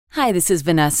Hi, this is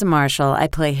Vanessa Marshall. I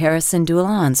play Harrison Dula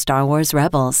on Star Wars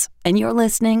Rebels, and you're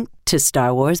listening to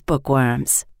Star Wars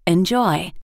Bookworms.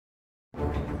 Enjoy.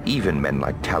 Even men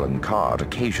like Talon Card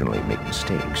occasionally make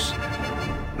mistakes.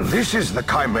 This is the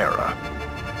Chimera.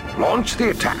 Launch the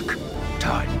attack.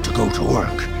 Time to go to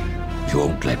work. You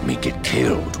won't let me get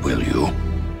killed, will you?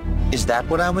 Is that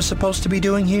what I was supposed to be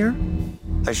doing here?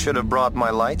 I should have brought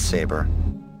my lightsaber.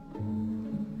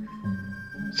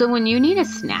 So when you need a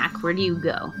snack, where do you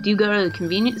go? Do you go to the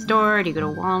convenience store? Do you go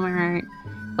to Walmart?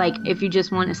 Like, if you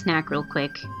just want a snack real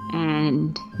quick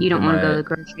and you don't want to go to the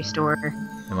grocery store.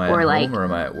 Am I at home or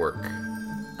am I at work?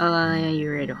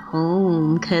 You're at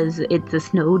home because it's a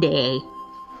snow day.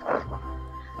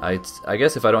 I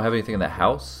guess if I don't have anything in the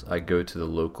house, I go to the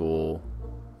local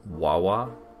Wawa,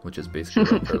 which is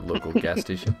basically like our local gas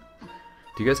station.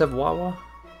 Do you guys have Wawa?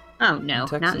 Oh, no,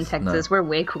 not in Texas. No. We're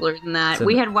way cooler than that.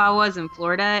 We had Wawas in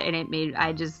Florida, and it made, I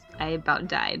about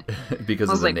died. Because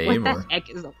of the name? What the heck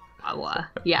is a Wawa?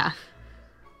 Yeah.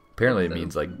 Apparently it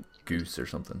means like goose or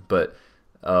something. But,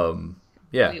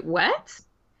 yeah. Wait, what?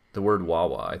 The word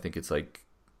Wawa, I think it's like...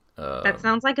 that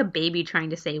sounds like a baby trying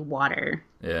to say water.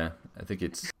 Yeah, I think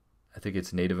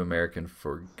it's Native American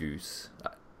for goose.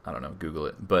 I don't know, Google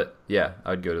it. But yeah,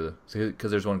 I'd go to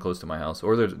because there's one close to my house,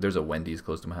 or there's a Wendy's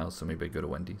close to my house, so maybe I'd go to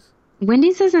Wendy's.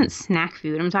 Wendy's isn't snack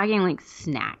food. I'm talking like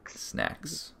snacks.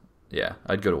 Snacks. Yeah,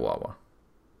 I'd go to Wawa.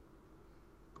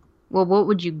 Well, what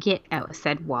would you get at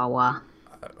said Wawa?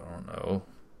 I don't know.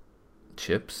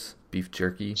 Chips, beef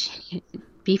jerky.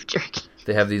 Beef jerky.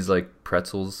 They have these like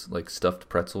pretzels, like stuffed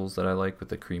pretzels that I like with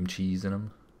the cream cheese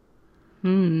in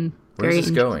them. Where's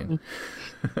this going?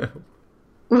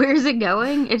 Where's it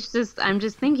going? It's just I'm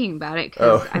just thinking about it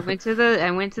because I went to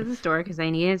the store because I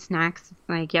needed snacks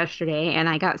like yesterday and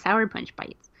I got Sour Punch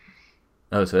Bites.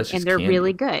 Oh, so that's just they're candy.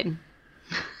 really good.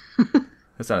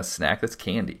 That's not a snack. That's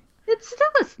candy. It's still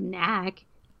a snack.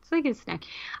 It's like a snack.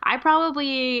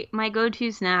 My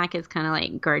go-to snack is kind of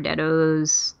like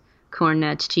Gardetto's, Corn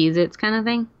Nuts, Cheez-Its kind of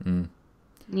thing.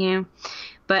 Yeah,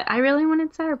 but I really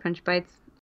wanted Sour Punch Bites.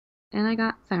 And I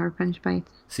got Sour Punch Bites.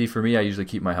 See, for me, I usually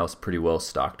keep my house pretty well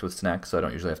stocked with snacks, so I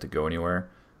don't usually have to go anywhere.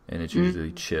 And it's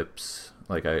usually chips.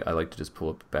 Like, I like to just pull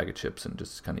up a bag of chips and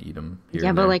just kind of eat them here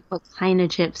and but there. like what kind of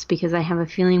chips? Because I have a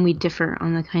feeling we differ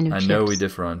on the kind of chips. I know we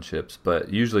differ on chips,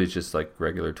 but usually it's just like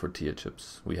regular tortilla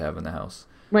chips we have in the house.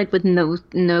 Like with no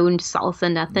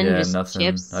salsa, nothing, just nothing.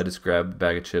 Chips? I just grab a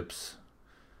bag of chips.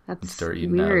 That's and start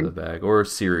eating weird. out of the bag. Or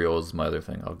cereal is my other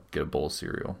thing. I'll get a bowl of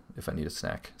cereal if I need a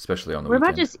snack, especially on the weekend. What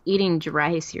about just eating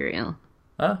dry cereal?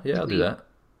 Yeah, I'll do that.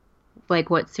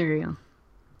 Like what cereal?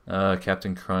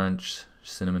 Captain Crunch,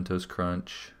 Cinnamon Toast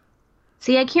Crunch.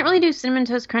 See, I can't really do Cinnamon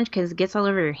Toast Crunch because it gets all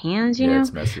over your hands, you know? Yeah,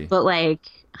 it's messy. But like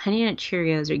Honey Nut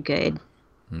Cheerios are good.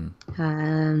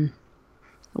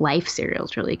 Life cereal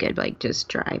is really good, like just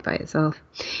dry by itself.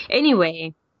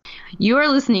 Anyway, you are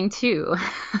listening to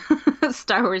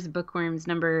Star Wars Bookworms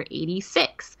number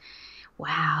 86.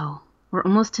 Wow. We're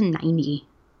almost to 90.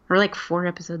 We're like 4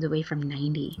 episodes away from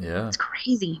 90. Yeah. It's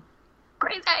crazy.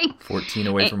 Crazy. 14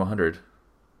 away from 100.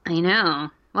 I know.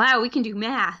 Wow, we can do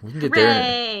math. We can get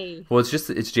Hooray! there. Well,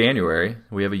 it's January.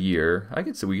 We have a year. I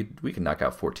could say we can knock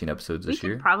out 14 episodes this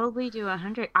year. We could probably do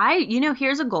 100.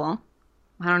 Here's a goal.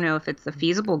 I don't know if it's a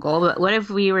feasible goal, but what if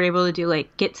we were able to do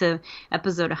get to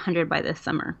episode 100 by this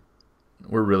summer?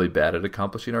 We're really bad at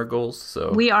accomplishing our goals,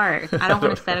 so we are. I don't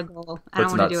want to set a goal. I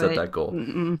don't want to do it. Let's not set that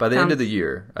goal. By the end of the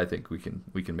year, I think we can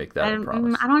make that a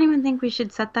promise. I don't even think we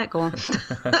should set that goal.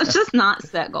 Let's just not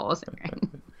set goals.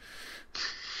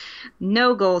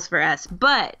 No goals for us.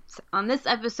 But on this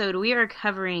episode, we are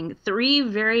covering 3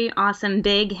 very awesome,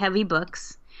 big, heavy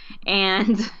books,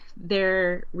 and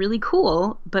they're really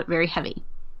cool, but very heavy.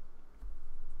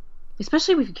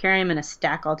 Especially if you carry them in a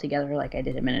stack all together like I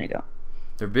did a minute ago.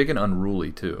 They're big and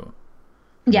unruly, too.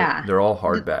 Yeah. They're all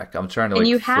hardback. I'm trying to and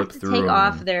you flip have to through take them.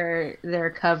 off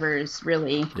their covers,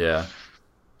 really. Yeah.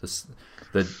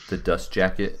 The dust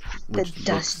jacket.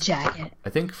 Jacket. I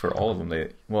think for all of them,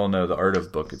 the Art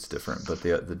of book, it's different. But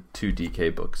the 2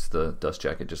 DK books, the dust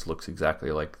jacket just looks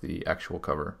exactly like the actual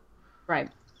cover. Right.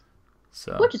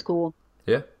 So. Which is cool.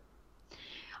 Yeah.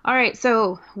 All right,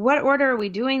 so what order are we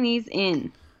doing these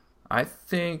in? I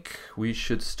think we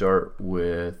should start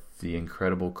with the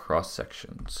Incredible Cross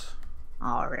Sections.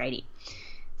 Alrighty.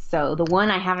 So the one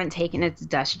I haven't taken its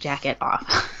dust jacket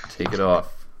off. Take it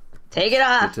off. Take it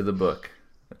off. Get to the book.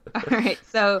 All right,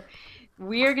 so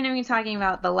we are going to be talking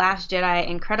about The Last Jedi,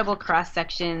 Incredible Cross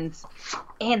Sections,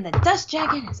 and the dust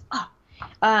jacket is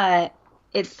off.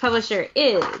 Its publisher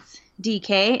is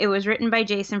DK. It was written by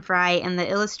Jason Fry, and the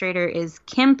illustrator is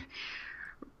Kemp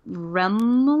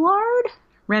Remillard.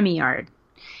 Remillard.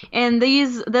 And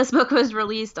this book was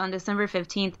released on December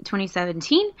 15th,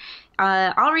 2017.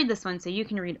 I'll read this one so you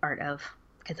can read Art of,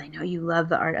 because I know you love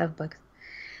the Art of books.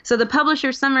 So the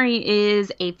publisher summary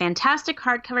is a fantastic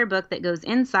hardcover book that goes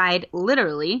inside,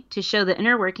 literally, to show the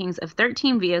inner workings of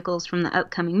 13 vehicles from the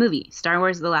upcoming movie, Star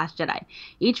Wars The Last Jedi.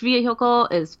 Each vehicle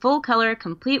is full color,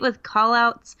 complete with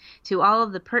callouts to all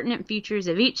of the pertinent features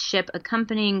of each ship,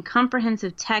 accompanying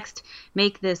comprehensive text,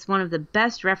 make this one of the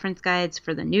best reference guides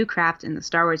for the new craft in the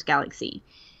Star Wars galaxy.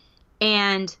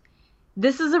 And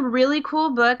this is a really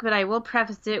cool book, but I will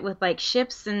preface it with, like,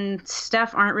 ships and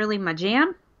stuff aren't really my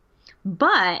jam.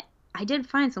 But I did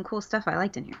find some cool stuff I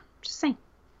liked in here. Just saying.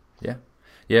 Yeah.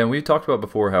 Yeah, and we've talked about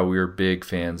before how we're big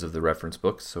fans of the reference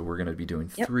books. So we're going to be doing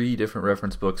 3 different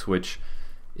reference books, which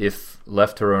if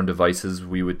left to our own devices,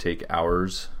 we would take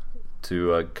hours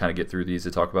to kind of get through these to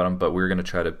talk about them. But we're going to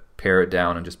try to pare it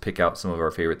down and just pick out some of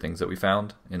our favorite things that we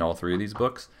found in all 3 of these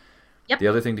books. Yep. The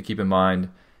other thing to keep in mind,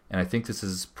 and I think this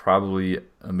is probably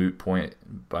a moot point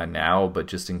by now, but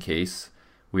just in case,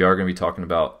 we are going to be talking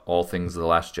about all things The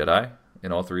Last Jedi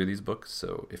in all 3 of these books.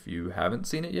 So if you haven't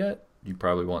seen it yet, you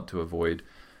probably want to avoid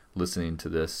listening to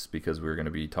this because we're going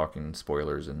to be talking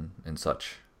spoilers and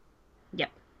such.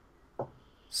 Yep.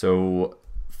 So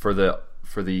for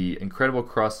the incredible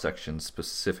cross-section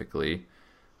specifically,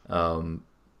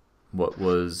 what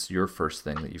was your first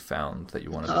thing that you found that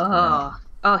you wanted to point out?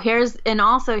 Oh,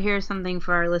 here's something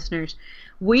for our listeners.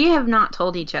 We have not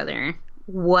told each other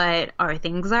what our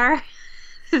things are.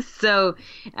 So,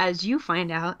 as you find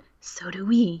out, so do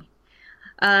we.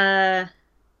 Do I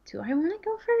want to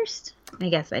go first? I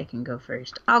guess I can go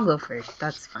first. I'll go first.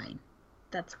 That's fine.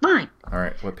 All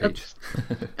right, what page?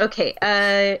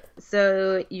 Okay,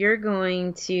 so you're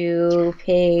going to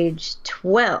page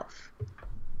 12.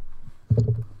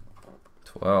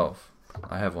 12.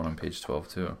 I have one on page 12,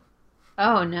 too.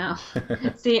 Oh, no.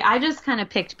 See, I just kind of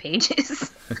picked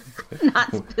pages, not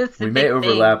specific We may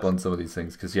overlap things. on some of these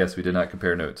things, because, yes, we did not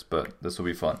compare notes, but this will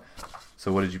be fun.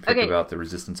 So what did you pick about the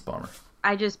Resistance Bomber?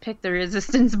 I just picked the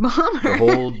Resistance Bomber. The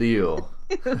whole deal.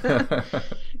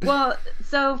 Well,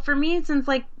 so for me, since,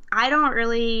 like, I don't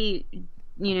really,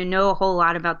 know a whole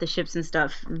lot about the ships and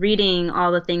stuff, reading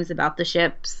all the things about the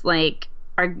ships, like,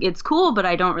 it's cool, but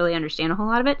I don't really understand a whole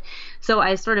lot of it. So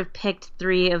I sort of picked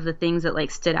 3 of the things that, like,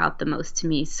 stood out the most to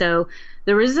me. So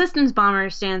the Resistance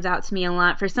Bomber stands out to me a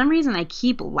lot. For some reason, I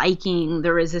keep liking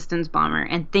the Resistance Bomber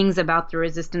and things about the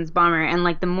Resistance Bomber. And,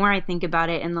 like, the more I think about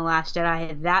it in The Last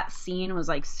Jedi, that scene was,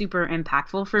 like, super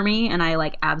impactful for me, and I,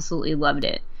 like, absolutely loved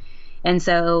it. And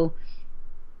so,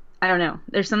 I don't know.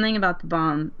 There's something about the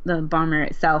bomber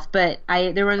itself. But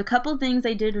there were a couple things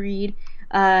I did read.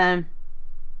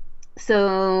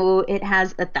 So it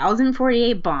has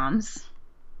 1,048 bombs,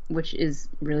 which is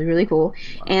really, really cool.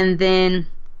 Wow. And then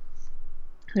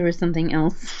there was something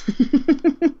else.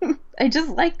 I just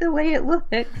like the way it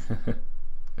looks.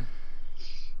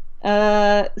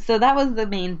 So that was the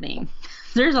main thing.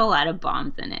 There's a lot of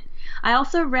bombs in it. I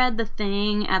also read the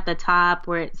thing at the top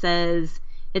where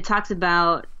it talks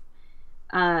about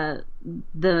the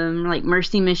like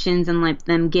mercy missions and like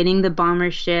them getting the bomber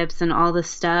ships and all the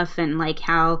stuff, and like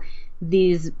how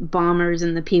these bombers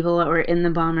and the people that were in the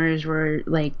bombers were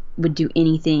like would do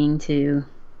anything to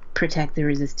protect the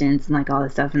resistance and like all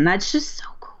this stuff, and that's just so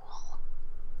cool.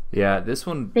 Yeah, this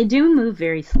one, they do move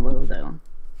very slow though.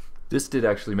 This did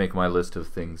actually make my list of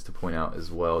things to point out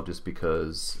as well, just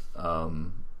because the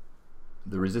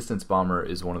Resistance Bomber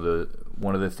is one of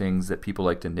the things that people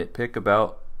like to nitpick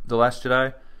about The Last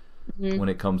Jedi when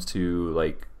it comes to,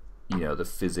 like, the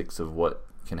physics of what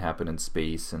can happen in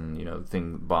space, and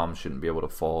bombs shouldn't be able to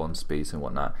fall in space and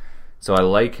whatnot. So I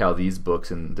like how these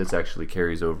books, and this actually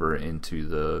carries over into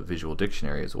the Visual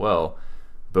Dictionary as well,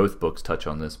 both books touch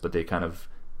on this, but they kind of,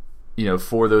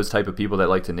 for those type of people that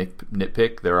like to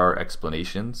nitpick, there are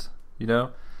explanations,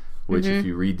 which if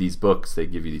you read these books, they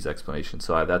give you these explanations.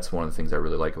 So that's one of the things I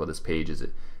really like about this page, is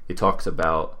it talks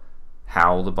about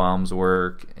how the bombs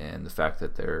work and the fact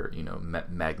that they're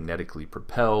magnetically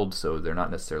propelled, so they're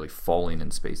not necessarily falling in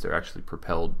space, they're actually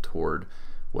propelled toward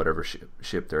whatever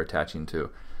ship they're attaching to.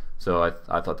 So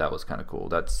I thought that was kind of cool.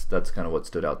 That's kind of what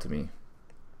stood out to me.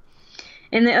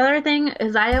 And the other thing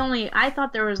is I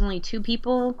thought there was only 2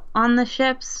 people on the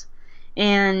ships,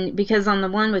 and because on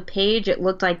the one with Paige it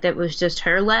looked like that was just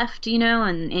her left,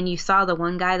 and you saw the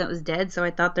one guy that was dead, so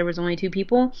I thought there was only 2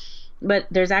 people, but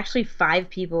there's actually 5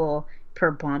 people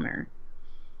per bomber.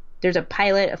 There's a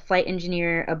pilot, a flight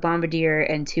engineer, a bombardier,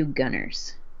 and 2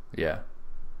 gunners. Yeah.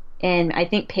 And I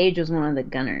think Paige was one of the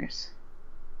gunners.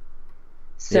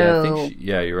 So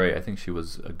you're right. I think she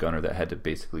was a gunner that had to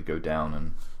basically go down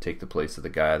and take the place of the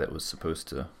guy that was supposed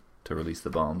to release the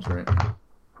bombs, right?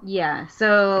 Yeah,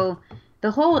 so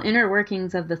the whole inner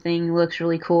workings of the thing looks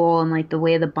really cool, and like the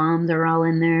way the bombs are all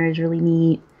in there is really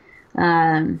neat.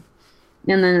 And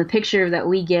then the picture that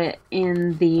we get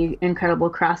in the incredible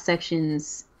cross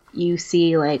sections, you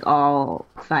see like all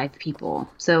 5 people.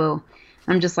 So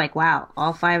I'm just like, wow,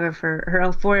 all 4 of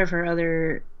her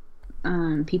other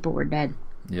people were dead.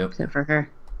 Yep. Except for her.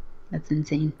 That's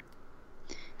insane.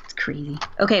 It's crazy.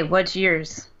 Okay, what's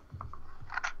yours?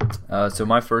 So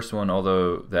my first one,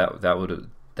 although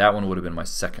that one would have been my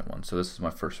second one. So this is my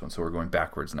first one. So we're going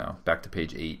backwards now, back to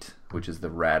page 8, which is the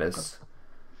Raddus.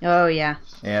 Oh yeah.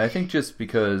 And I think just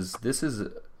because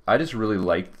I just really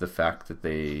liked the fact that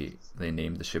they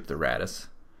named the ship the Raddus.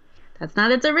 That's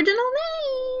not its original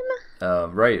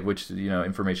name. Right, which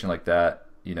information like that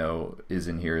is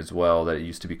in here as well. That it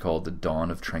used to be called the Dawn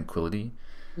of Tranquility.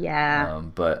 Yeah.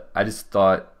 But I just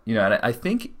thought, and I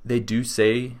think they do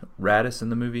say Raddus in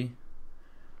the movie,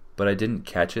 but I didn't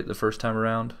catch it the first time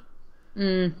around.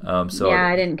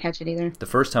 I didn't catch it either. The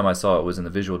first time I saw it was in the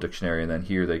visual dictionary, and then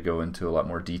here they go into a lot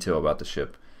more detail about the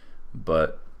ship.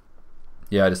 But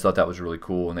yeah, I just thought that was really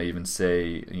cool. And they even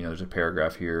say, there's a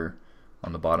paragraph here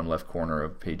on the bottom left corner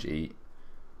of page 8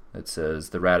 that says,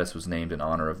 the Raddus was named in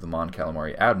honor of the Mon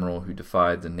Calamari admiral who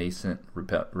defied the nascent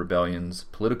rebellion's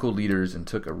political leaders and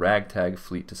took a ragtag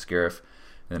fleet to Scarif.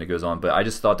 And then it goes on. But I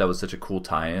just thought that was such a cool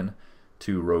tie-in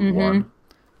to Rogue One,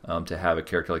 to have a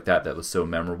character like that was so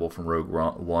memorable from Rogue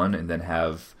One, and then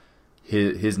have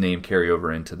his name carry over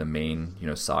into the main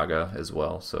saga as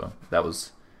well. So that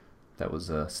was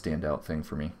a standout thing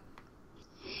for me.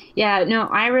 Yeah, no,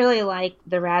 I really like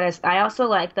the Raddus. I also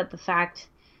like that the fact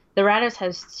the Raddus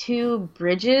has 2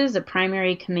 bridges, a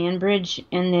primary command bridge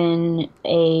and then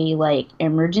a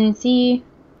emergency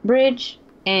bridge.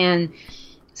 And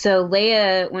so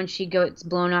Leia, when she gets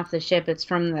blown off the ship, it's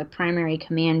from the primary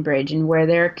command bridge, and where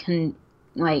they're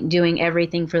doing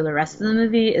everything for the rest of the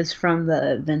movie is from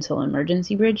the ventral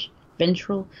emergency bridge. That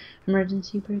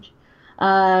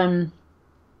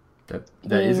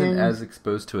isn't as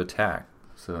exposed to attack.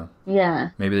 So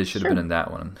yeah, maybe they should have been in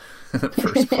that one in the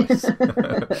first place.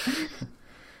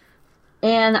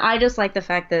 And I just like the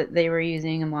fact that they were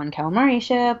using a Mon Calamari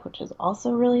ship, which is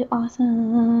also really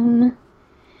awesome.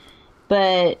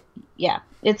 But yeah,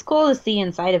 it's cool to see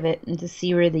inside of it and to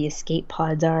see where the escape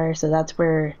pods are. So that's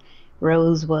where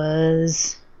Rose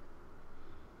was.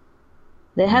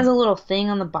 It has a little thing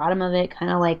on the bottom of it,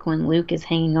 kind of like when Luke is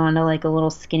hanging on to a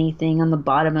little skinny thing on the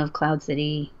bottom of Cloud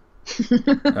City.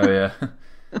 Oh yeah.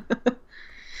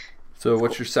 So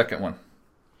what's your second one?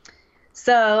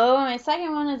 So my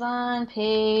second one is on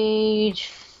page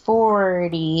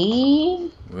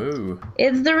 40. Whoa.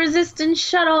 It's the Resistance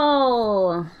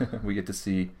shuttle. We get to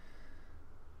see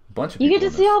a bunch of people. You get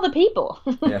to see all the people.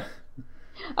 Yeah.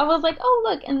 I was like, oh,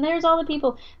 look, and there's all the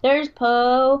people. There's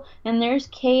Poe, and there's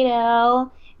Kate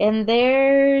L, and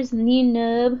there's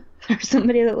Neenub, or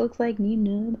somebody that looks like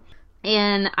Neenub.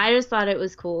 And I just thought it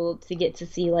was cool to get to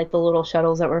see, the little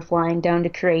shuttles that were flying down to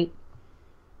Crate.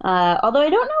 Although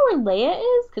I don't know where Leia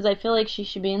is, because I feel like she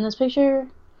should be in this picture.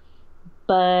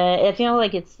 But I feel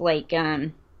like it's where's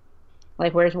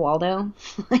Waldo?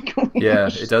 Yeah,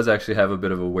 it does actually have a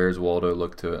bit of a Where's Waldo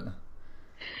look to it.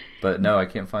 But no, I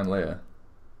can't find Leia.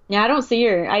 Yeah, I don't see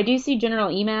her. I do see General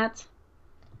Emat.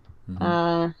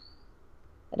 I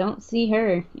don't see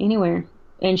her anywhere.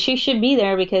 And she should be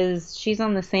there because she's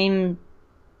on the same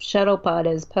shuttle pod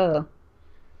as Poe.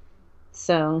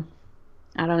 So,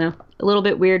 I don't know. A little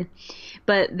bit weird.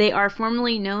 But they are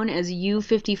formally known as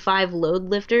U-55 load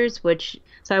lifters,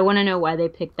 so I want to know why they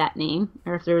picked that name,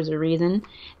 or if there was a reason.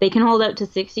 They can hold up to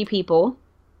 60 people,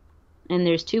 and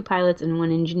there's 2 pilots and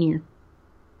 1 engineer.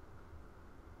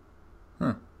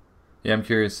 Huh. Yeah, I'm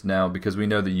curious now, because we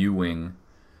know the U-wing,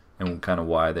 and kind of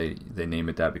why they name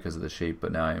it that because of the shape,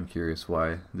 but now I am curious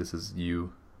why this is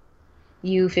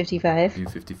U-55.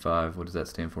 U-55, what does that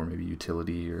stand for? Maybe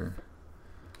utility or...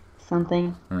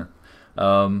 something. Huh.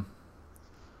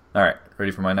 Alright,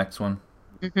 ready for my next one?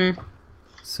 Mm-hmm.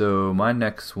 So my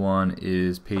next one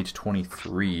is page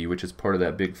 23, which is part of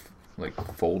that big,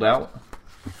 fold out.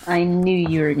 I knew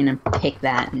you were going to pick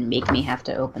that and make me have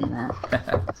to open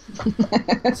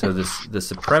that. So the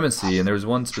supremacy, and there was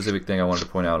one specific thing I wanted to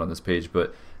point out on this page,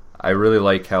 but I really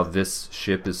like how this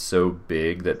ship is so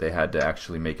big that they had to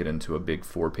actually make it into a big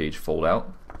 4-page fold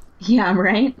out. Yeah,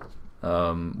 right?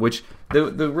 Which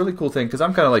the really cool thing, because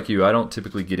I'm kind of like you, I don't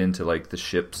typically get into the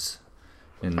ships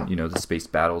and the space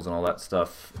battles and all that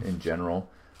stuff in general.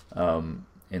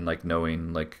 in like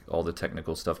knowing like all the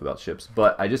technical stuff about ships.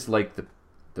 But I just like the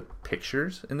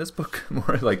pictures in this book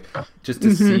more, like just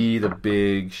to see the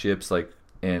big ships, like,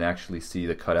 and actually see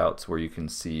the cutouts where you can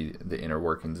see the inner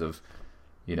workings of,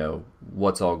 you know,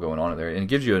 what's all going on in there, and it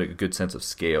gives you a good sense of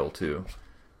scale too,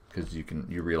 because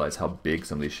you realize how big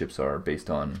some of these ships are based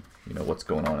on, you know, what's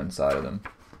going on inside of them.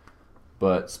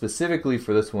 But specifically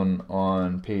for this one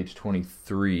on page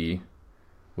 23,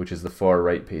 which is the far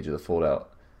right page of the foldout,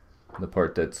 the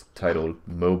part that's titled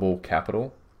Mobile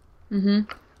Capital.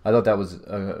 I thought that was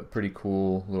a pretty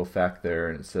cool little fact there,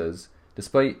 and it says,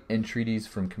 despite entreaties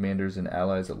from commanders and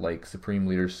allies alike, Supreme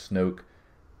Leader Snoke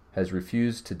has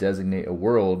refused to designate a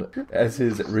world as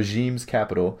his regime's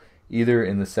capital, either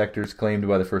in the sectors claimed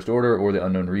by the First Order or the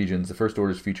unknown regions. The First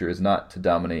Order's future is not to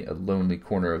dominate a lonely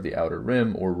corner of the Outer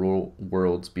Rim or rural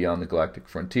worlds beyond the galactic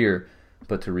frontier,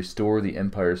 but to restore the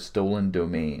Empire's stolen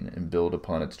domain and build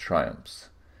upon its triumphs.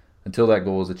 Until that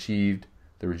goal is achieved,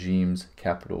 the regime's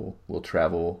capital will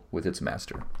travel with its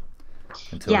master.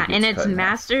 And its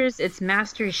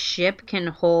master's ship can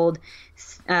hold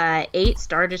 8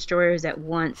 Star Destroyers at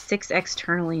once, 6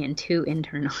 externally and 2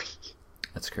 internally.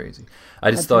 That's crazy.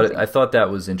 I thought that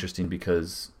was interesting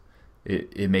because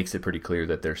it makes it pretty clear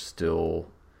that they're still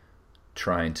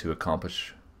trying to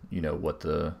accomplish, you know,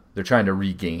 they're trying to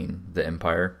regain the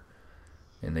Empire.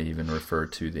 And they even refer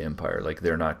to the Empire like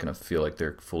they're not going to feel like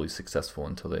they're fully successful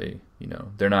until they, you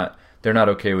know, they're not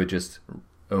okay with just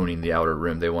owning the Outer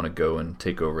Rim. They want to go and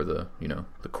take over the, you know,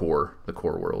 the core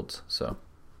worlds. So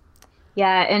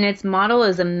yeah, and its model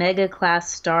is a Mega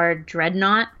class Star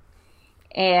Dreadnought,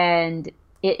 and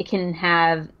it can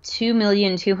have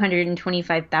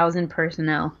 2,225,000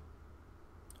 personnel.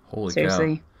 Holy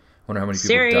Seriously. cow! Wonder how many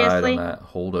people died on that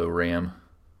Holdo Ram.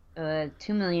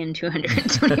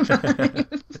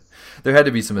 2,225,000. There had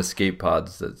to be some escape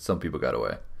pods that some people got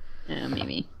away.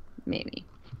 Maybe.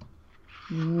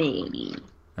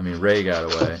 I mean, Rey got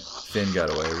away, Finn got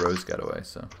away, Rose got away,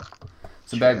 so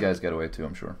some bad guys got away too,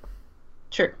 I'm sure.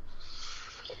 Sure.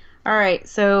 All right,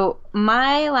 so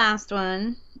my last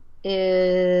one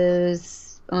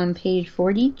is on page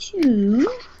 42.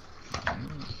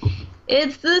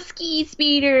 It's the ski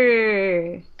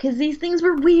speeder, because these things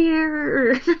were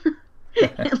weird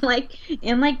and like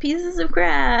pieces of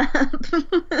crap.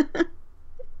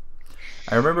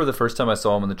 I remember the first time I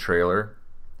saw them in the trailer,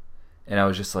 and I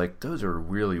was just like, those are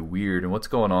really weird, and what's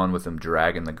going on with them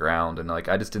dragging the ground? And like,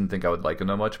 I just didn't think I would like them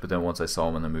that much. But then once I saw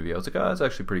them in the movie, I was like, oh, that's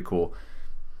actually pretty cool.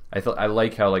 I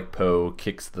like how like Poe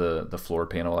kicks the floor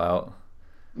panel out.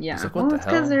 Yeah, like, what the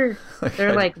hell? Because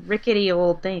they're like rickety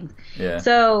old things. Yeah.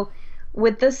 So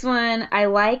with this one, I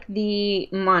like the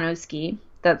monoski.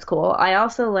 That's cool. I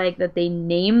also like that they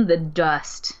name the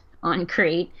dust on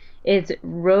crate. It's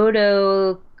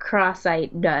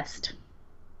rhodochrosite dust.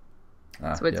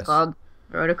 That's what it's called.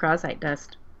 Rhodochrosite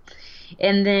dust.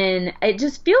 And then it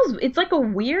just feels, it's like a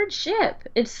weird ship.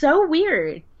 It's so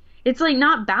weird. It's like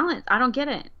not balanced. I don't get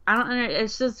it.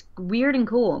 It's just weird and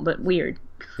cool, but weird.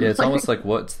 Yeah, it's almost like,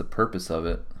 what's the purpose of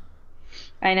it?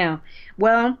 I know.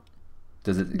 Well,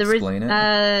 does it explain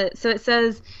it? So it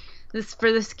says, this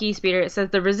for the ski speeder, it says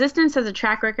the Resistance has a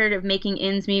track record of making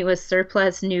ends meet with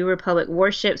surplus New Republic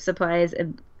warship supplies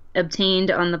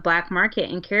obtained on the black market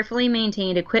and carefully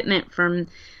maintained equipment from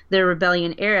the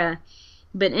Rebellion era.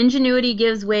 But ingenuity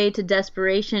gives way to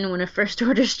desperation when a First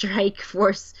Order strike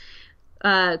force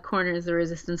corners the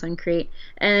Resistance on Crate.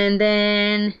 And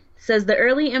then says the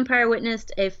early Empire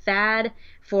witnessed a fad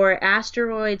for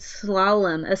asteroid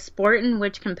slalom, a sport in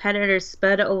which competitors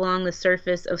sped along the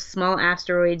surface of small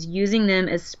asteroids using them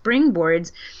as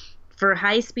springboards for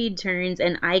high-speed turns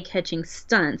and eye-catching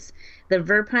stunts. The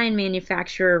Verpine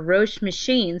manufacturer Roche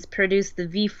Machines produced the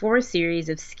V4 series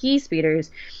of ski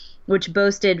speeders, which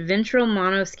boasted ventral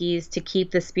monoskis to keep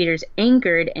the speeders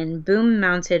anchored and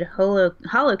boom-mounted holo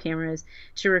cameras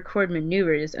to record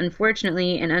maneuvers.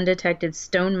 Unfortunately, an undetected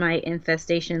stone mite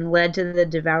infestation led to the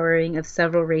devouring of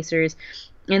several racers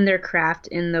and their craft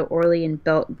in the Orleans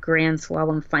Belt Grand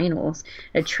Slalom Finals,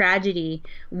 a tragedy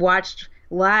watched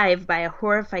live by a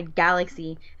horrified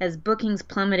galaxy as bookings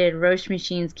plummeted. Roche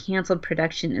Machines canceled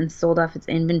production and sold off its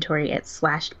inventory at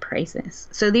slashed prices.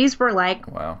 So these were like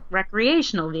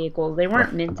recreational vehicles. They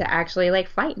weren't meant to actually like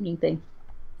fight anything.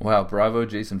 Wow, bravo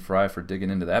Jason Fry for digging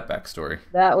into that backstory.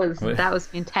 That was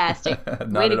fantastic.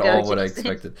 Not at all what I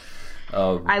expected.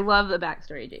 I love the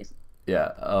backstory, Jason.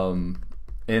 Yeah,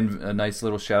 and a nice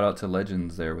little shout out to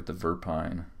Legends there with the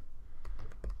Verpine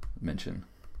mention.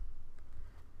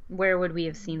 Where would we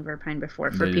have seen Verpine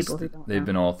before for people who don't know? They've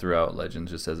been all throughout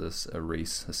Legends just as a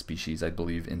race, a species, I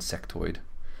believe, insectoid.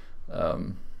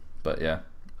 But yeah,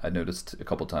 I noticed a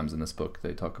couple times in this book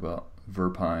they talk about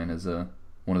Verpine as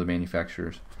one of the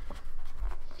manufacturers.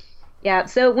 Yeah,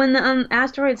 so when the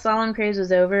asteroid slalom craze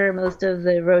was over, most of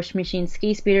the Roche machine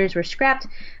ski speeders were scrapped,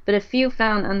 but a few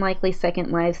found unlikely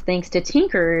second lives thanks to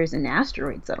tinkerers and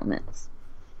asteroid settlements.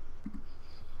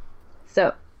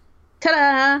 So,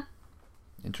 ta-da!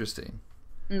 Interesting.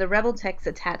 And the rebel techs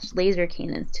attached laser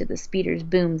cannons to the speeder's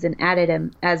booms and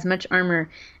added as much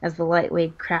armor as the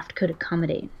lightweight craft could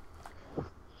accommodate.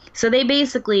 So they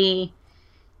basically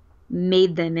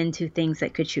made them into things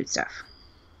that could shoot stuff.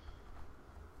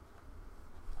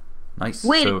 Nice.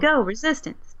 Way to go,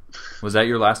 Resistance. Was that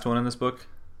your last one in this book?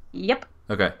 Yep.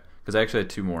 Okay, because I actually had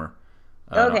two more.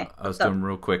 Okay. I was doing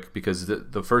real quick because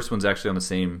the first one's actually on the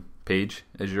same page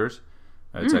as yours.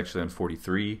 It's actually on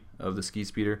 43 of the Ski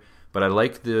Speeder. But I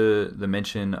like the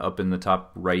mention up in the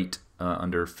top right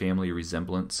under family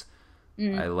resemblance.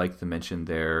 I like the mention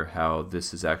there how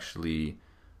this is actually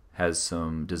has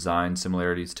some design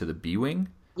similarities to the B-Wing.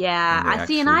 Yeah,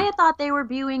 and I had thought they were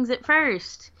B-Wings at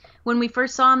first. When we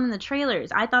first saw them in the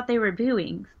trailers, I thought they were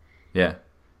B-Wings. Yeah,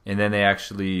 and then they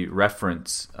actually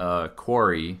reference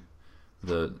Quarry,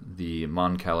 the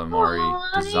Mon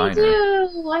Calamari designer. They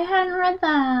do. I hadn't read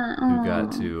that. Who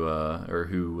got to, or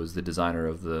who was the designer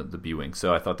of the B-Wing.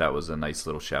 So I thought that was a nice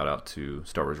little shout out to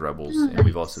Star Wars Rebels. Nice. And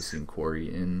we've also seen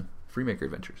Quarry in Freemaker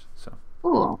Adventures. So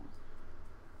cool.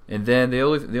 And then the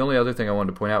only other thing I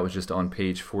wanted to point out was just on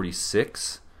page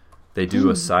 46, they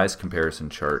do a size comparison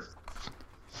chart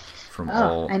from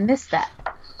all. I missed that.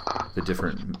 The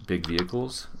different big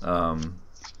vehicles.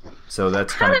 So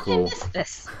that's kind of cool. How did I miss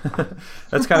this?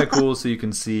 That's kind of cool. So you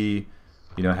can see,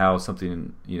 how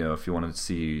something, if you wanted to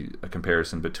see a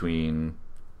comparison between,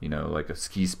 like a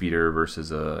Ski Speeder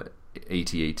versus a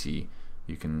AT-AT, you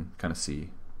can kind of see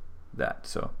that.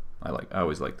 So I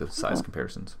always like the size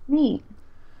comparisons. Neat.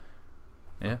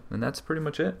 Yeah, and that's pretty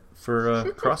much it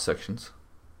for cross sections.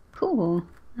 Cool.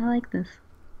 I like this.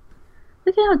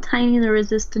 Look at how tiny the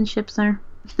Resistance ships are.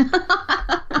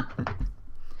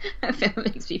 That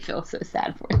makes me feel so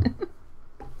sad for them.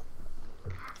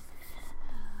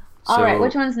 All right,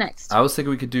 which one's next? I was thinking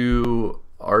we could do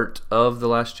Art of the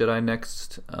Last Jedi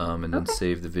next, and then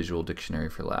save the visual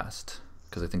dictionary for last,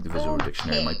 because I think the visual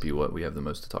dictionary might be what we have the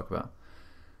most to talk about.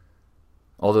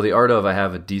 Although the Art of, I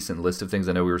have a decent list of things.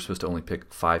 I know we were supposed to only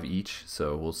pick 5 each,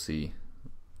 so we'll see.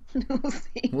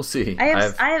 We'll see. I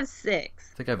have 6. I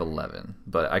think I have 11,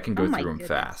 but I can go through them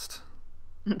fast.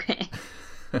 Okay.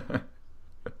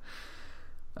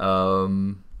 All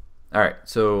right,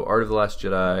 so Art of the Last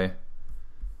Jedi.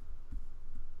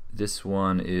 This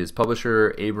one is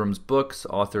publisher Abrams Books,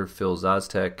 author Phil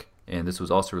Szostak, and this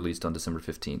was also released on December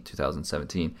 15th,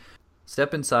 2017.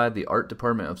 Step inside the art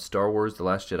department of Star Wars The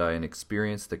Last Jedi and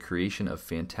experience the creation of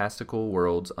fantastical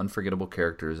worlds, unforgettable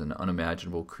characters, and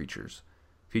unimaginable creatures.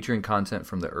 Featuring content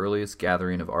from the earliest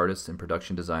gathering of artists and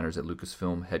production designers at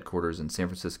Lucasfilm headquarters in San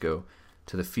Francisco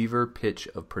to the fever pitch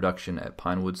of production at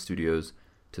Pinewood Studios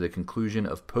to the conclusion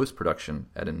of post-production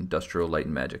at Industrial Light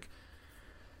and Magic.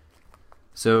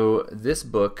 So this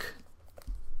book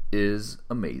is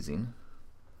amazing.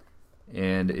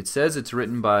 And it says it's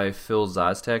written by Phil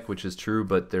Szostak, which is true,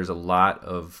 but there's a lot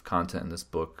of content in this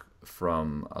book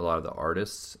from a lot of the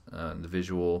artists, the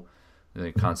visual,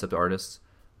 the concept artists.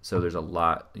 So there's a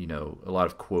lot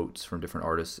of quotes from different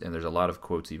artists, and there's a lot of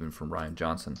quotes even from Rian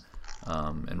Johnson.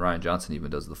 And Rian Johnson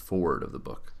even does the foreword of the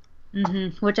book.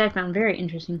 Which I found very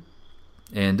interesting.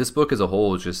 And this book as a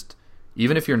whole is just,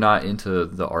 even if you're not into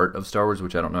the art of Star Wars,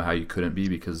 which I don't know how you couldn't be,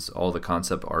 because all the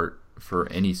concept art for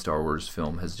any Star Wars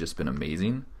film has just been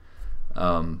amazing.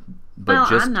 I'm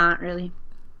not really.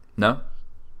 No?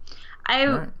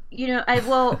 I'm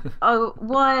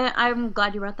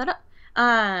glad you brought that up.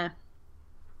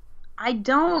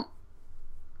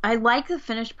 I like the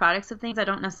finished products of things. I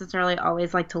don't necessarily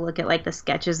always like to look at like the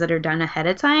sketches that are done ahead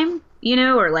of time,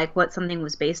 or like what something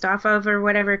was based off of or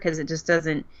whatever, because it just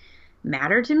doesn't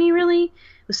matter to me really.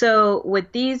 So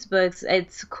with these books,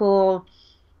 it's cool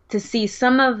to see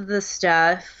some of the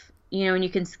stuff, and you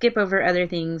can skip over other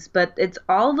things, but it's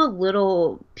all the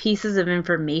little pieces of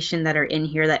information that are in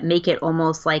here that make it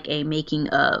almost like a making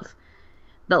of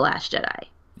The Last Jedi.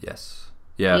 Yes.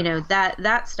 Yeah.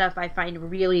 That stuff I find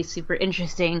really super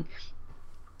interesting.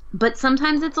 But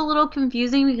sometimes it's a little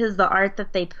confusing because the art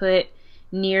that they put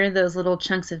near those little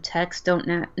chunks of text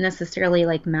don't necessarily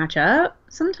like match up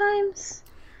sometimes.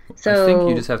 So I think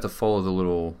you just have to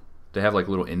follow they have like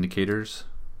little indicators.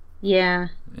 Yeah.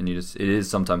 And it is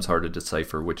sometimes hard to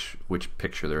decipher which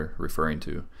picture they're referring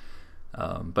to.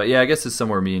 But yeah, I guess it's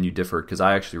somewhere me and you differ, because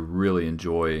I actually really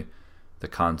enjoy the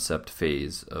concept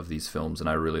phase of these films, and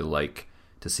I really like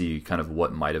to see kind of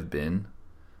what might have been.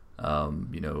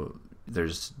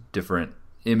 There's different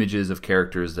images of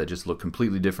characters that just look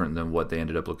completely different than what they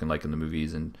ended up looking like in the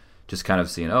movies, and just kind of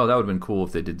seeing, oh, that would have been cool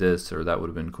if they did this, or that would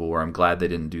have been cool, or I'm glad they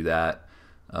didn't do that.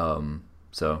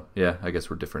 So yeah, I guess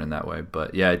we're different in that way.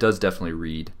 But yeah, it does definitely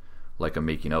read like a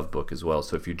making of book as well.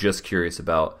 So if you're just curious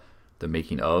about the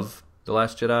making of The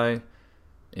Last Jedi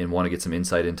and want to get some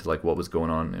insight into like what was going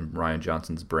on in Rian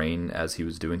Johnson's brain as he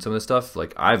was doing some of this stuff,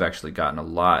 like I've actually gotten a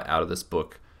lot out of this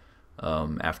book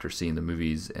after seeing the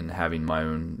movies and having my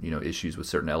own issues with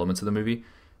certain elements of the movie,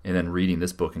 and then reading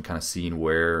this book and kind of seeing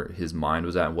where his mind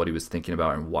was at and what he was thinking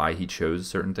about and why he chose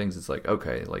certain things. It's like,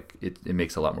 okay, like it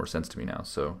makes a lot more sense to me now.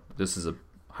 So this is a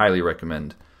highly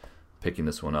recommend picking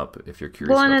this one up if you're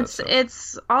curious. Well, and about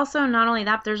it's also not only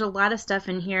that, there's a lot of stuff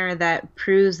in here that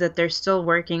proves that they're still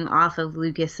working off of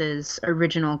Lucas's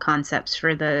original concepts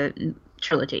for the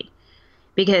trilogy,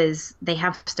 because they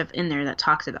have stuff in there that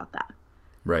talks about that.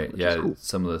 Right. Yeah. Cool.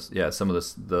 Some of this,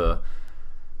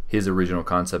 his original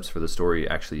concepts for the story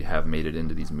actually have made it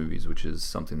into these movies, which is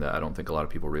something that I don't think a lot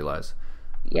of people realize.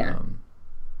 Yeah.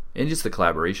 And just the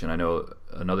collaboration. I know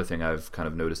another thing I've kind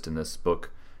of noticed in this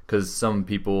book, because some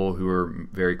people who are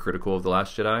very critical of The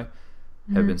Last Jedi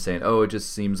have been saying, oh, it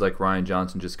just seems like Rian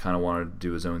Johnson just kind of wanted to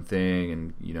do his own thing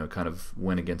and, kind of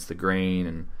went against the grain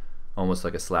and almost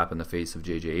like a slap in the face of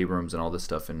J.J. Abrams and all this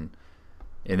stuff. And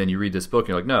then you read this book and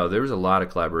you're like, no, there was a lot of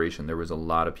collaboration. There was a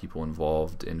lot of people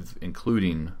involved,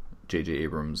 including J.J.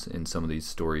 Abrams in some of these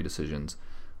story decisions.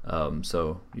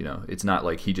 So, it's not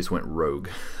like he just went rogue.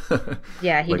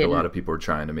 Yeah, he like didn't. A lot of people are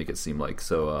trying to make it seem like.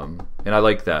 So, and I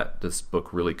like that this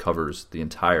book really covers the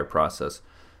entire process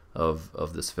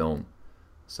of this film.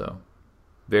 So,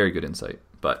 very good insight.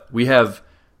 But we have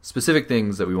specific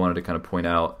things that we wanted to kind of point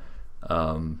out.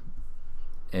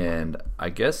 And I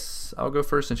guess I'll go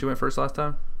first since you went first last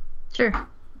time. Sure.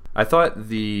 I thought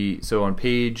so on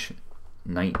page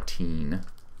 19.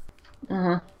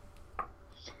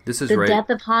 This is the right. death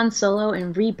of Han Solo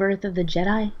and rebirth of the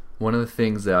Jedi. One of the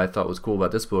things that I thought was cool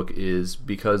about this book is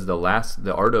because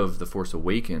the art of The Force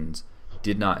Awakens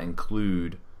did not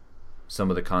include some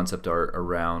of the concept art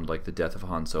around like the death of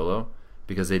Han Solo,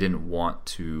 because they didn't want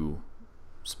to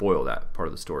spoil that part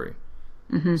of the story.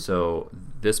 So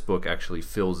this book actually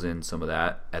fills in some of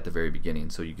that at the very beginning,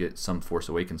 so you get some Force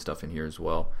Awakens stuff in here as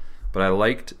well. But I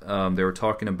liked they were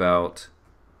talking about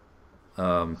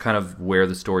kind of where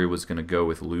the story was going to go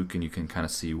with Luke, and you can kind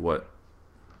of see what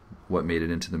made it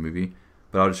into the movie.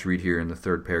 But I'll just read here in the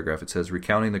third paragraph. It says,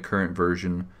 recounting the current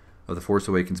version of the Force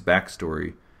Awakens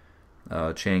backstory,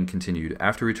 Chang continued,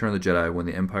 after Return of the Jedi, when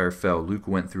the Empire fell, Luke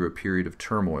went through a period of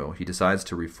turmoil. He decides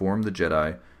to reform the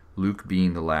Jedi, Luke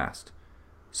being the last.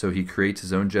 So he creates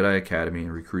his own Jedi Academy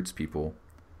and recruits people.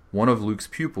 One of Luke's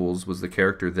pupils was the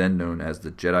character then known as the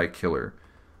Jedi Killer.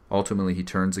 Ultimately, he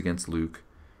turns against Luke.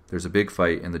 There's a big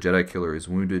fight, and the Jedi Killer is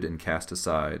wounded and cast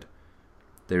aside.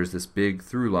 There's this big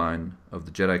through line of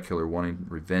the Jedi Killer wanting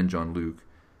revenge on Luke,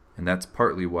 and that's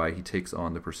partly why he takes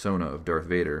on the persona of Darth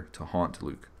Vader to haunt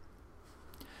Luke.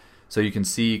 So you can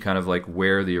see kind of like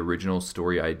where the original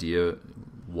story idea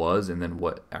was and then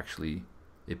what actually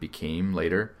it became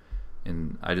later.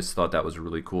 And I just thought that was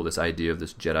really cool, this idea of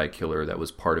this Jedi Killer that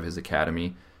was part of his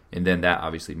academy, and then that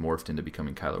obviously morphed into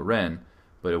becoming Kylo Ren,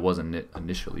 but it wasn't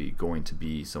initially going to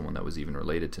be someone that was even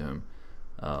related to him,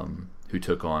 who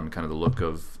took on kind of the look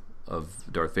of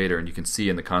Darth Vader. And you can see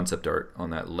in the concept art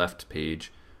on that left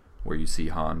page where you see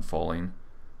Han falling,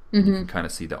 you can kind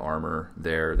of see the armor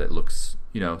there that looks,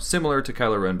 similar to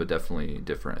Kylo Ren, but definitely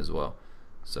different as well.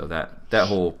 So that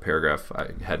whole paragraph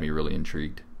had me really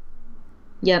intrigued.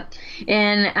 Yep.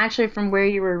 And actually from where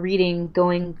you were reading,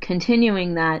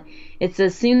 continuing that, it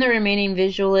says, soon the remaining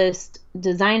visualist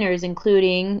designers,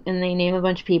 including, and they name a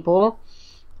bunch of people,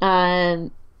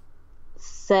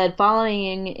 said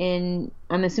following in,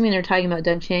 I'm assuming they're talking about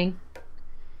Doug Chiang,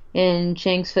 in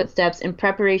Chiang's footsteps, in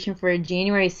preparation for a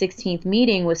January 16th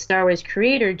meeting with Star Wars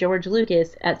creator George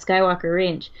Lucas at Skywalker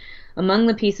Ranch. Among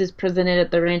the pieces presented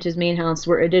at the ranch's main house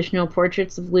were additional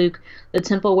portraits of Luke, the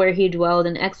temple where he dwelled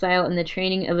in exile, and the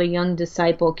training of a young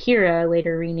disciple, Kira,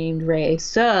 later renamed Rey.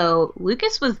 So,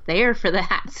 Lucas was there for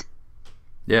that.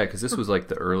 Yeah, because this was like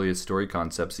the earliest story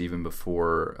concepts, even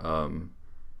before,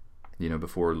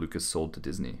 before Lucas sold to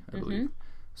Disney, I believe.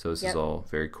 So this is all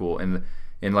very cool. And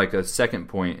like a second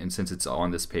point, and since it's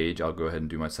on this page, I'll go ahead and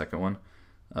do my second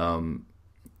one,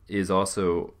 is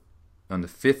also on the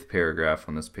fifth paragraph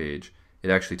on this page. It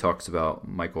actually talks about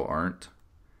Michael Arndt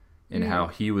and how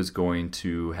he was going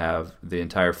to have the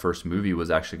entire first movie was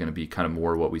actually going to be kind of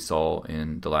more what we saw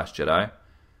in The Last Jedi,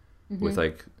 with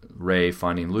like Rey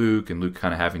finding Luke and Luke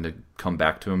kind of having to come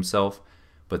back to himself.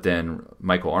 But then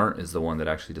Michael Arndt is the one that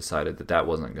actually decided that that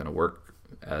wasn't going to work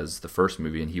as the first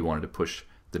movie, and he wanted to push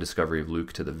the discovery of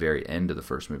Luke to the very end of the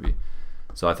first movie.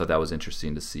 So I thought that was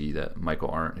interesting to see that Michael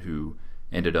Arndt, who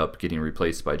ended up getting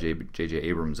replaced by J.J.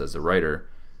 Abrams as the writer,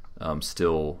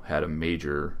 still had a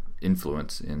major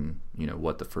influence in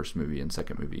what the first movie and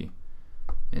second movie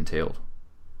entailed.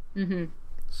 Mm-hmm.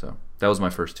 So that was my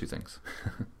first two things.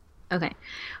 Okay.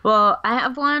 Well, I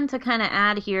have one to kind of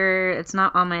add here. It's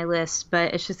not on my list,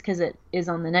 but it's just because it is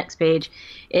on the next page.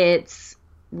 It's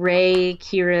Rey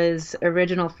Kira's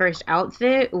original first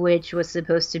outfit, which was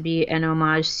supposed to be an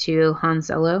homage to Han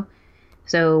Solo.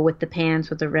 So with the pants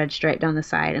with the red stripe down the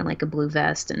side and like a blue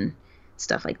vest and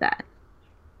stuff like that.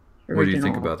 What do you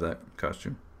think about that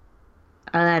costume?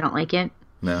 I don't like it.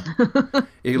 No.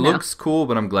 It looks cool,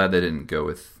 but I'm glad they didn't go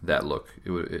with that look.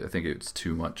 I think it's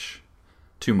too much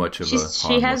of a Han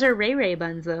She has look. her Ray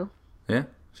buns, though. Yeah,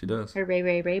 she does. Her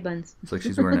Ray buns. It's like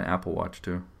she's wearing an Apple Watch,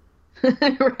 too.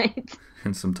 Right.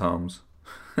 And some Toms.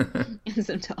 And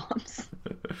some Toms.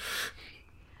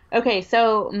 Okay,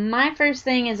 so my first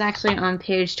thing is actually on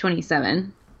page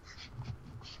 27.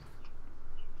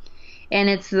 And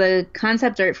it's the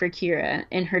concept art for Kira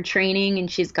and her training,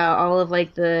 and she's got all of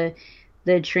like the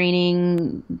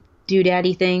training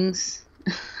doodaddy things.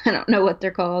 I don't know what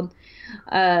they're called.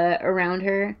 Around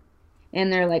her,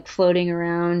 and they're like floating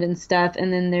around and stuff.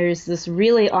 And then there's this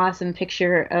really awesome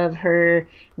picture of her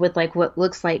with like what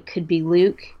looks like could be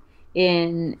Luke,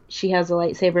 and she has a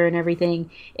lightsaber and everything,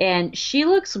 and she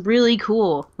looks really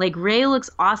cool. Like Rey looks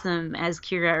awesome as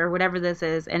Kira or whatever this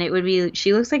is, and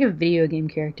she looks like a video game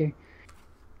character.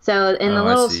 So in the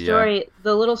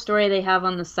little story they have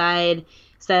on the side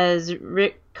says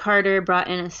Rick Carter brought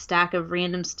in a stack of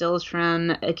random stills from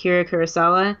Akira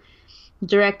Kurosawa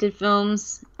directed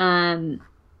films,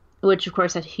 which of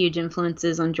course had huge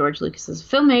influences on George Lucas as a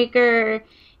filmmaker.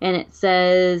 And it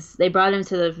says they brought him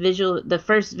to the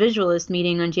first Visualist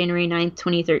meeting on January 9th,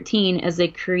 2013. As a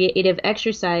creative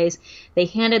exercise, they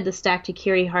handed the stack to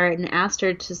Carrie Hart and asked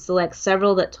her to select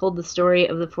several that told the story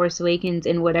of The Force Awakens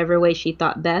in whatever way she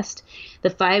thought best.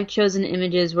 The 5 chosen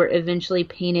images were eventually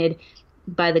painted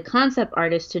by the concept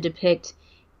artist to depict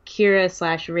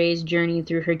Kira/Rey's journey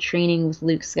through her training with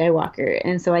Luke Skywalker.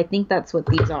 And so I think that's what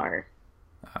these are.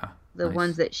 The nice.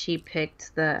 Ones that she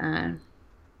picked, the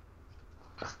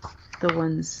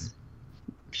ones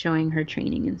showing her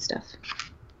training and stuff.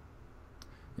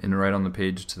 And right on the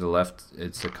page to the left,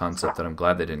 it's a concept that I'm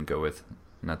glad they didn't go with,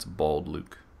 and that's bald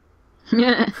Luke.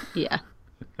 Yeah.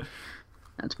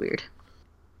 That's weird.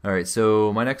 All right,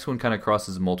 so my next one kind of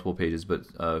crosses multiple pages, but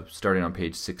starting on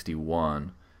page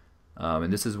 61.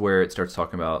 And this is where it starts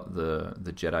talking about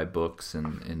the Jedi books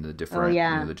and the different,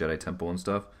 the Jedi Temple and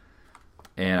stuff.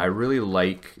 And I really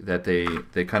like that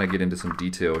they kind of get into some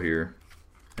detail here,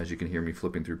 as you can hear me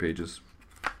flipping through pages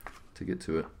to get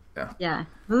to it. Yeah. Yeah.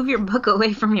 Move your book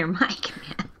away from your mic,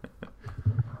 man.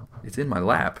 It's in my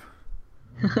lap.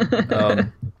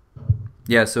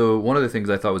 Yeah, so one of the things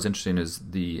I thought was interesting is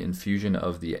the infusion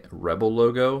of the Rebel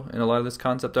logo in a lot of this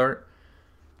concept art.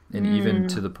 And even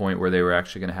to the point where they were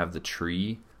actually going to have the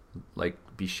tree like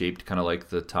be shaped kind of like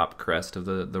the top crest of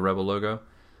the Rebel logo.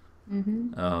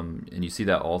 Mm-hmm. And you see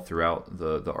that all throughout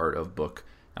the art of book.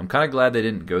 I'm kind of glad they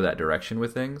didn't go that direction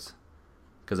with things,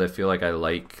 because I feel like I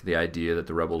like the idea that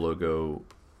the Rebel logo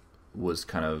was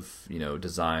kind of,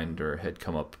 designed or had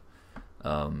come up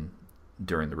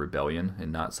during the rebellion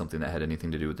and not something that had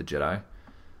anything to do with the Jedi.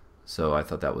 So I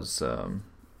thought that was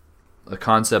a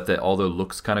concept that, although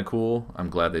looks kind of cool, I'm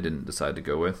glad they didn't decide to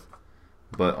go with.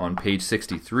 But on page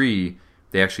 63,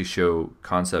 they actually show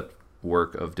concept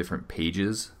work of different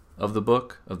pages of the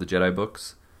book, of the Jedi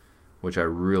books, which I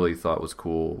really thought was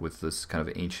cool, with this kind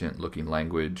of ancient looking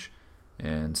language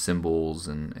and symbols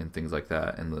and things like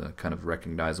that, and the kind of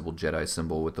recognizable Jedi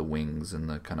symbol with the wings and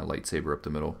the kind of lightsaber up the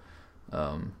middle.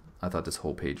 I thought this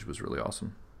whole page was really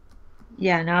awesome.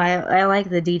 Yeah, no, I like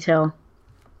the detail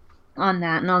on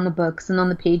that and on the books and on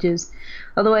the pages,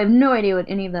 although I have no idea what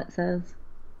any of that says.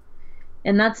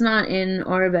 And that's not in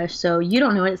Aurebesh, so you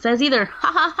don't know what it says either.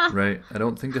 Right. I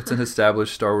don't think that's an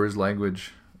established Star Wars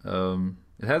language.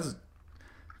 It has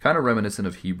kind of reminiscent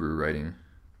of Hebrew writing.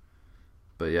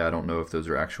 But yeah, I don't know if those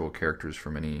are actual characters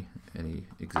from any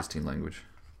existing language.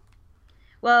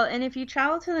 Well, and if you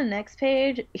travel to the next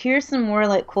page, here's some more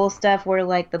like cool stuff where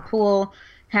like the pool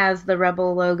has the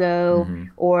Rebel logo,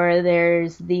 or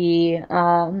there's the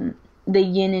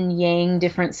yin and yang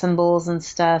different symbols and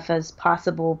stuff as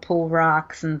possible pool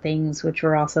rocks and things, which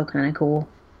were also kind of cool.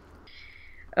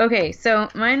 Okay, so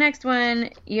my next one,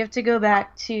 you have to go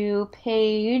back to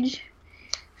page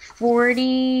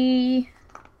 40.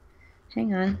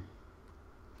 Hang on.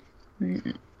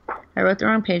 I wrote the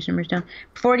wrong page numbers down.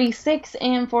 46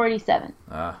 and 47.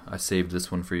 I saved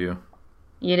this one for you.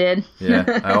 You did?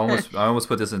 Yeah, I almost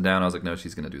put this one down. I was like, no,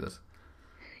 she's going to do this.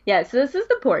 Yeah, so this is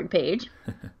the Porg page.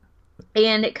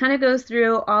 And it kind of goes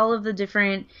through all of the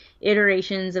different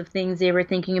iterations of things they were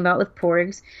thinking about with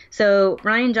Porgs. So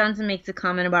Rian Johnson makes a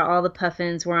comment about all the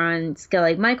puffins were on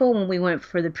Skellig Michael when we went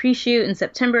for the pre-shoot in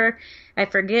September. I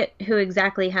forget who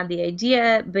exactly had the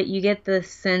idea, but you get the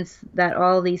sense that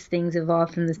all these things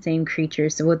evolved from the same creature.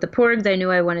 So with the Porgs, I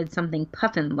knew I wanted something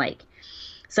puffin-like.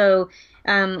 So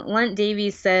Lunt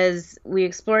Davies says, we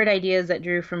explored ideas that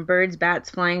drew from birds,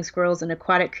 bats, flying squirrels, and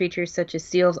aquatic creatures such as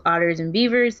seals, otters, and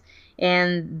beavers.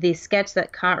 And the sketch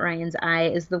that caught Ryan's eye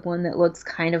is the one that looks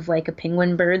kind of like a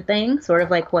penguin bird thing, sort of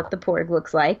like what the Porg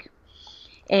looks like.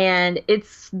 And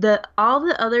all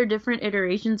the other different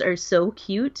iterations are so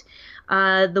cute.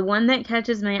 The one that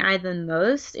catches my eye the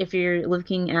most, if you're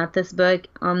looking at this book,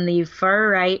 on the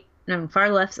far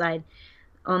left side,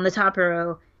 on the top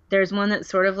row, there's one that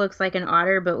sort of looks like an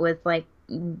otter, but with like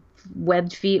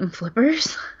webbed feet and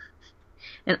flippers.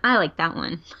 And I like that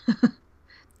one.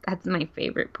 That's my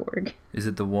favorite Porg. Is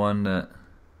it the one that...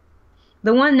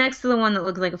 The one next to the one that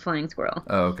looks like a flying squirrel.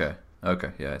 Oh, okay.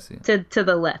 Okay, yeah, I see. To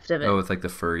the left of it. Oh, with like the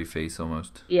furry face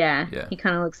almost. Yeah. He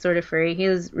kind of looks sort of furry. He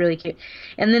was really cute.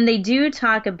 And then they do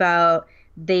talk about,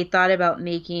 they thought about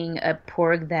making a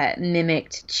Porg that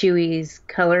mimicked Chewie's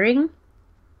coloring.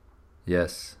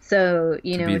 Yes. So,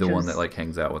 to be the one that like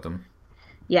hangs out with him.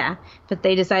 Yeah, but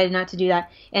they decided not to do that.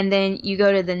 And then you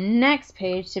go to the next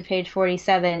page, to page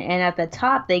 47, and at the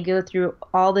top they go through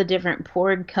all the different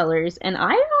Porg colors, and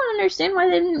I don't understand why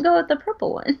they didn't go with the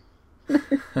purple one.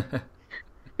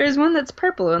 There's one that's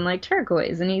purple and like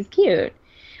turquoise, and he's cute.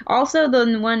 Also,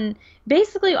 the one,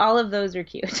 basically all of those are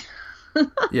cute.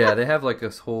 Yeah, they have like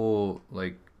this whole,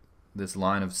 like, this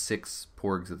line of 6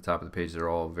 Porgs at the top of the page. They're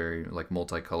all very like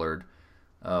multicolored.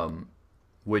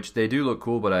 Which they do look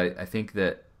cool, but I think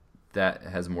that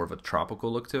has more of a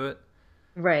tropical look to it.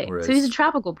 Right. So he's a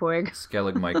tropical Porg.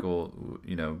 Skellig Michael,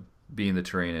 being the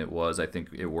terrain it was, I think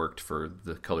it worked for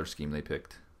the color scheme they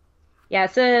picked. Yeah,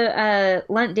 so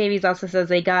Lunt Davies also says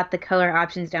they got the color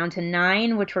options down to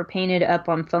 9, which were painted up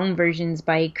on foam versions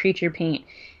by Creature Paint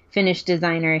finish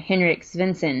designer Henrik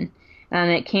Svensson.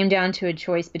 It came down to a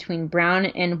choice between brown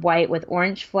and white with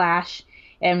orange flash,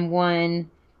 and one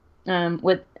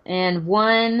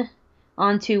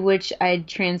onto which I'd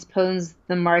transpose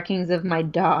the markings of my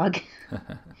dog.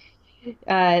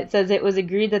 It says it was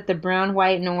agreed that the brown,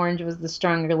 white, and orange was the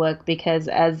stronger look because,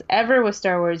 as ever with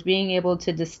Star Wars, being able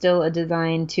to distill a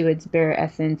design to its bare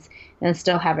essence and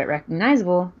still have it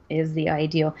recognizable is the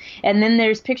ideal. And then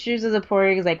there's pictures of the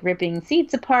Porgs like ripping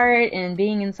seats apart and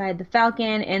being inside the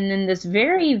Falcon, and then this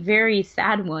very, very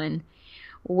sad one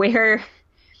where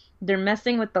they're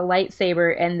messing with the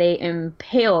lightsaber and they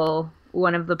impale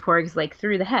one of the Porgs like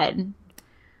through the head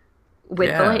with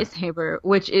the lightsaber,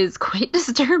 which is quite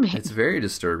disturbing. It's very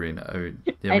disturbing.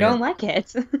 I don't like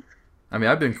it. I mean,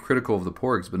 I've been critical of the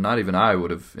Porgs, but not even I would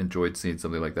have enjoyed seeing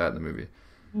something like that in the movie.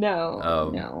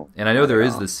 No. And I know there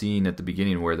is the scene at the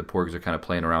beginning where the Porgs are kind of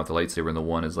playing around with the lightsaber, and the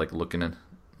one is like looking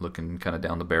kind of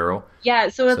down the barrel. Yeah,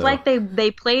 so it's like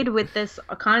they played with this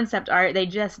concept art, they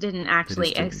just didn't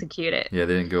actually execute it. Yeah,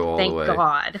 they didn't go all the way. Thank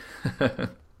God.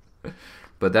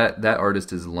 But that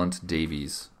artist is Lunt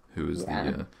Davies, who is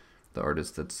the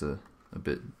artist that's a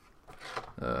bit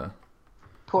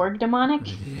Porg demonic?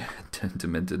 Yeah,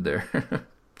 demented there.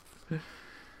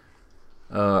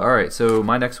 All right, so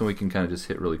my next one we can kind of just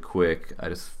hit really quick. I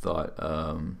just thought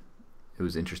it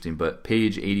was interesting, but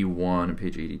page 81 and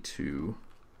page 82,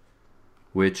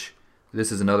 which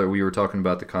this is another, we were talking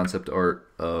about the concept art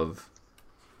of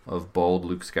bald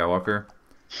Luke Skywalker,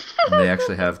 and they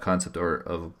actually have concept art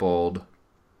of bald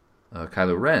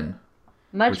Kylo Ren.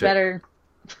 Much better.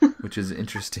 Which is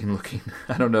interesting looking.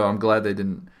 I don't know, I'm glad they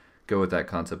didn't go with that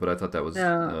concept, but I thought that was I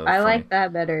funny. like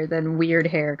that better than weird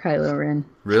hair Kylo Ren.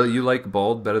 Really? You like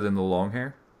bald better than the long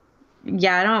hair?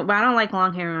 Yeah, I don't like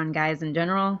long hair on guys in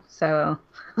general, so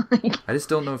I just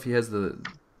don't know if he has the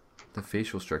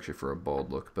facial structure for a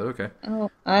bald look, but okay. Oh,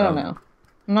 I don't know.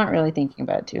 I'm not really thinking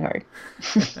about it too hard.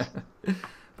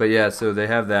 But yeah, so they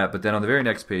have that, but then on the very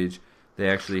next page, they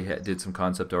actually did some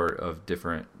concept art of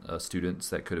different students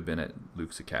that could have been at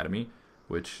Luke's Academy,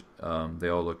 which they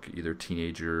all look either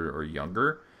teenager or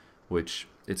younger, which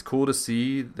it's cool to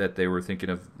see that they were thinking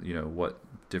of, what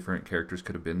different characters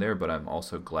could have been there, but I'm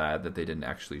also glad that they didn't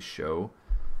actually show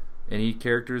any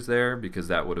characters there, because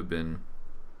that would have been,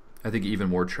 I think, even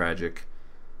more tragic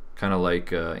kind of like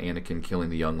Anakin killing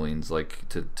the younglings, like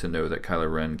to know that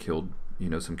Kylo Ren killed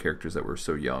some characters that were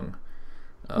so young.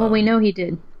 Well, we know he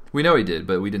did. We know he did,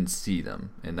 but we didn't see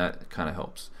them, and that kind of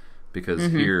helps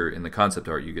because here in the concept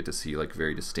art you get to see like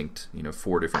very distinct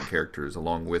 4 different characters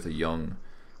along with a young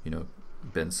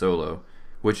Ben Solo,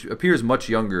 which appears much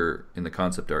younger in the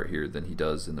concept art here than he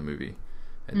does in the movie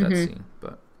at that scene.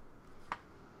 But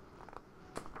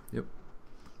yep.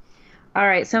 All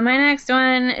right, so my next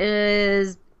one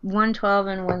is 112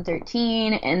 and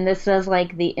 113, and this is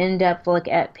like the in-depth look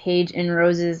at Paige and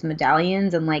Rose's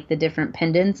medallions and like the different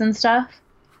pendants and stuff.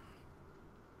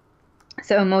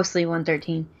 So mostly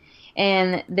 113.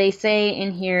 And they say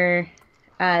in here,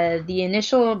 the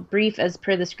initial brief as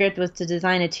per the script was to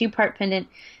design a 2-part pendant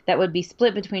that would be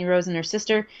split between Rose and her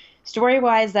sister.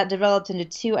 Story-wise, that developed into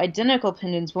 2 identical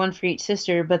pendants, one for each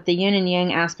sister, but the yin and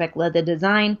yang aspect led the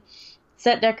design.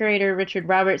 Set decorator Richard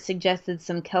Roberts suggested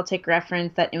some Celtic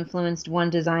reference that influenced one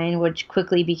design, which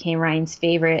quickly became Ryan's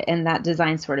favorite, and that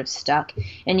design sort of stuck.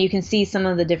 And you can see some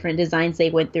of the different designs they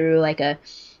went through, like a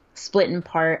split in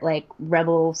part, like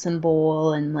rebel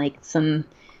symbol, and like some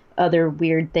other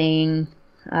weird thing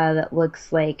that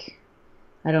looks like,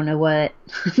 I don't know what,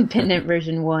 pendant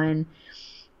version 1.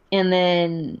 And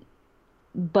then,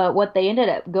 but what they ended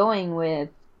up going with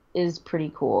is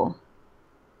pretty cool.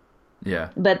 Yeah.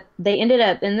 But they ended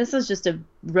up, and this is just a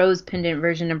rose pendant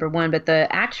version number 1, but the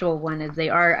actual one is they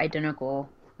are identical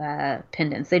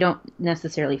pendants. They don't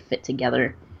necessarily fit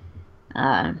together.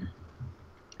 I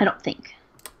don't think.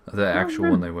 The actual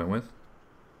one they went with?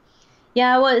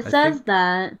 Yeah, well, it says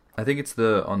that. I think it's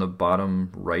on the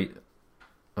bottom right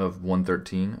of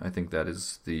 113. I think that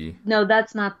is the... No,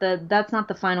 that's not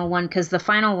the final one, because the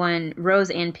final one, Rose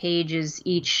and Paige, is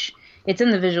each... It's in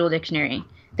the visual dictionary.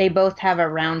 They both have a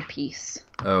round piece.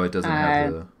 Oh, it doesn't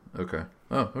have the... Okay.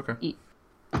 Oh, okay.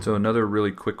 So another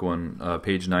really quick one,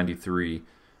 page 93.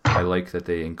 I like that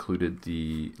they included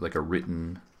a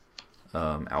written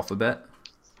alphabet.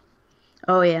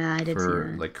 Oh, yeah, I did see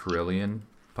for that. like Corellian,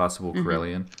 possible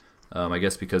Corellian. I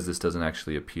guess because this doesn't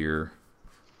actually appear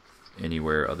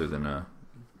anywhere other than a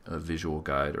visual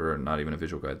guide, or not even a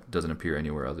visual guide. It doesn't appear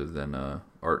anywhere other than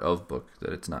art of book,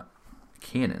 that it's not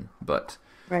canon. But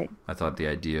right. I thought the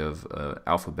idea of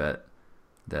alphabet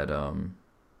that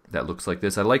looks like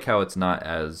this. I like how it's not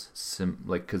as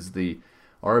because the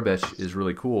Aurebesh is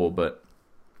really cool, but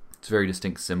it's very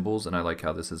distinct symbols, and I like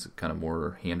how this is kind of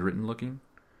more handwritten looking.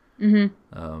 So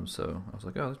I was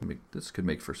like, oh, this could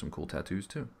make for some cool tattoos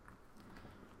too.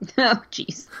 Oh,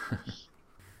 jeez.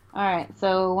 All right,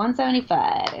 so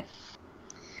 175.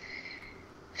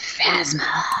 Phasma.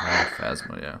 Oh,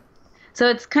 Phasma, yeah. So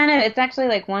it's actually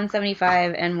like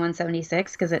 175 and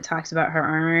 176 because it talks about her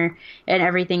armor and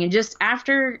everything. And just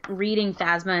after reading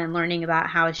Phasma and learning about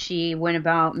how she went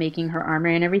about making her armor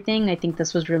and everything, I think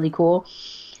this was really cool.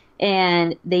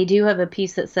 And they do have a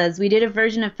piece that says, we did a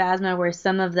version of Phasma where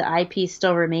some of the eyepiece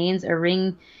still remains, a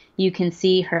ring you can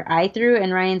see her eye through.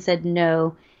 And Ryan said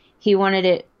no. He wanted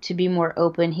it to be more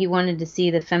open. He wanted to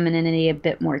see the femininity a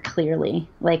bit more clearly,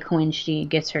 like when she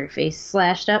gets her face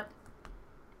slashed up.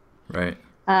 Right.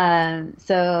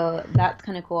 So that's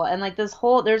kind of cool. And like there's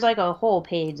like a whole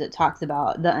page that talks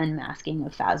about the unmasking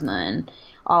of Phasma and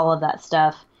all of that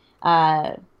stuff.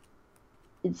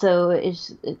 So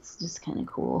it's just kind of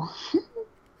cool.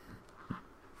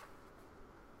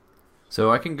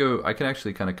 So I can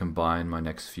actually kind of combine my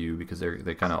next few because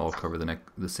they kind of all cover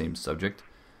the same subject.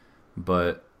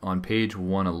 But on page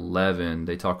 111,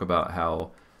 they talk about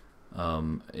how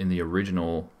in the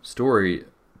original story,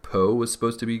 Poe was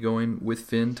supposed to be going with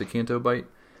Finn to Canto Bight.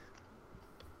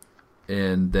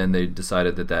 And then they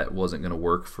decided that wasn't going to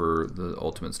work for the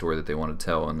ultimate story that they wanted to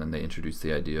tell, and then they introduced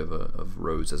the idea of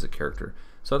Rose as a character.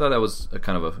 So I thought that was a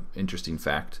kind of an interesting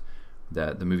fact,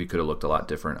 that the movie could have looked a lot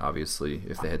different, obviously,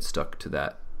 if they had stuck to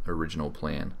that original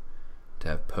plan to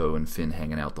have Poe and Finn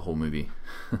hanging out the whole movie.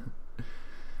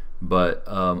 But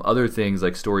other things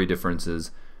like story differences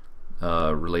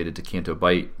related to Canto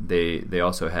Bight, they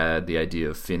also had the idea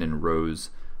of Finn and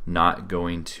Rose not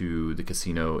going to the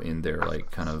casino in their like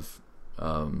kind of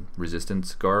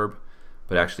resistance garb,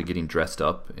 but actually getting dressed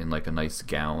up in like a nice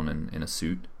gown and in a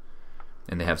suit.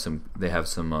 And they have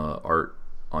some art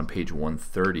on page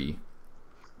 130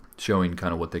 showing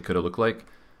kind of what they could have looked like.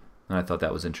 And I thought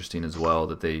that was interesting as well,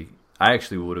 that I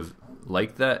actually would have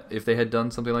liked that if they had done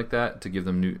something like that to give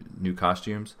them new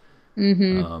costumes.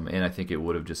 And I think it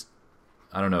would have just,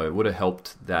 I don't know, it would have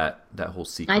helped that whole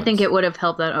sequence. I think it would have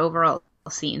helped that overall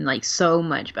scene like so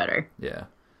much better. Yeah.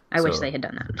 I wish they had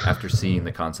done that. After seeing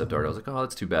the concept art, I was like, oh,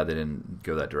 that's too bad they didn't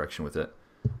go that direction with it.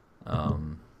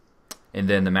 And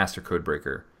then the Master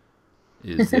Codebreaker.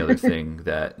 is the other thing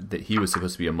that he was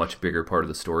supposed to be a much bigger part of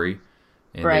the story.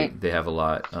 And right. they have a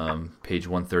lot, page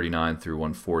 139 through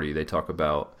 140, they talk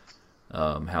about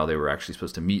how they were actually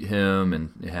supposed to meet him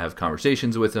and have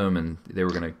conversations with him, and they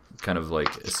were going to kind of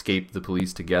like escape the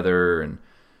police together, and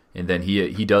then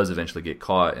he does eventually get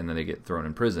caught, and then they get thrown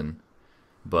in prison.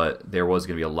 But there was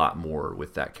going to be a lot more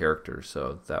with that character,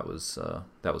 so that was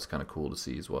kind of cool to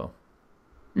see as well.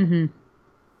 Mm-hmm.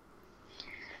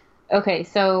 Okay,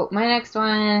 so my next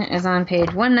one is on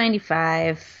page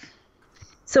 195.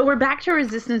 So we're back to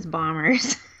resistance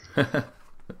bombers.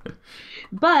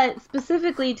 But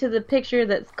specifically to the picture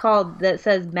that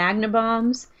says Magna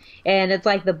bombs, and it's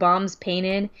like the bombs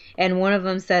painted, and one of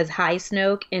them says "Hi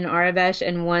Snoke" in Arabesh,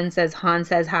 and one says "Han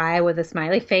says hi" with a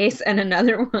smiley face, and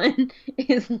another one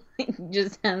is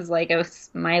just has like a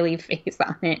smiley face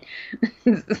on it.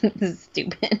 This is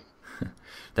stupid.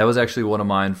 That was actually one of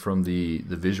mine from the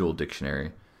visual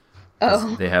dictionary.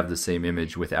 Oh, they have the same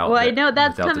image without. Well, I know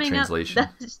that's without coming the translation. up.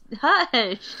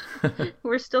 Hush,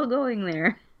 we're still going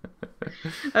there.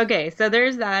 Okay, so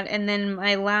there's that, and then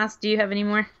my last. Do you have any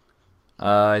more?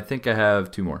 I think I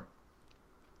have 2 more.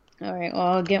 All right, well,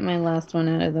 I'll get my last one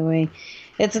out of the way.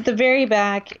 It's at the very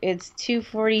back. It's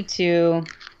 242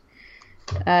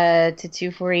 to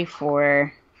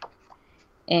 244,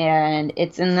 and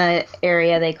it's in the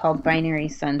area they call Binary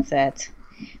Sunset.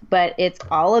 But it's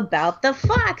all about the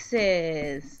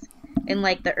foxes, and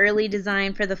like the early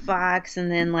design for the fox,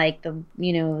 and then like the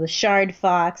shard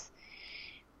fox.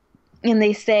 And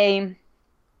they say,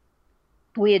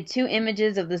 we had 2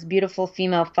 images of this beautiful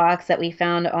female fox that we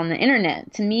found on the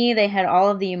internet. To me, they had all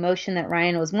of the emotion that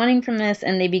Ryan was wanting from this,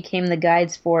 and they became the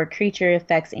guides for creature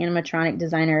effects animatronic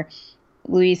designer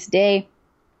Louise Day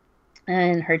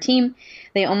and her team.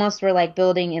 They almost were like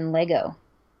building in Lego.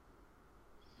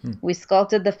 We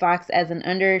sculpted the fox as an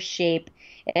under shape,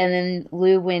 and then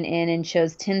Lou went in and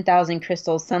chose 10,000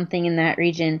 crystals, something in that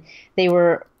region.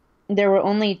 There were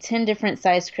only 10 different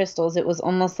sized crystals. It was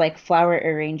almost like flower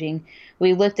arranging.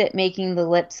 We looked at making the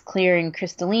lips clear and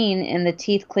crystalline and the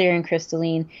teeth clear and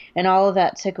crystalline, and all of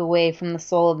that took away from the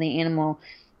soul of the animal.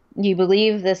 You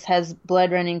believe this has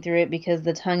blood running through it because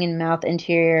the tongue and mouth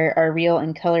interior are real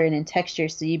in color and in texture,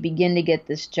 so you begin to get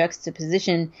this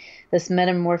juxtaposition, this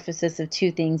metamorphosis of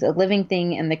 2 things, a living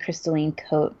thing and the crystalline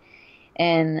coat.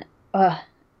 And I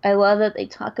love that they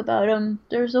talk about them.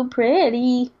 They're so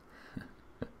pretty.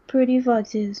 Pretty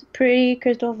foxes. Pretty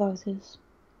crystal foxes.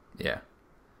 Yeah.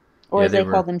 Or as they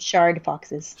call them, shard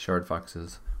foxes. Shard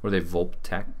foxes. Were they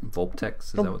Vulptex?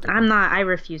 Is that what they're called? I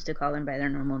refuse to call them by their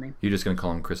normal name. You're just going to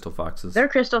call them crystal foxes? They're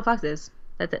crystal foxes.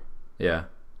 That's it. Yeah.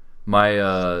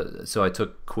 So I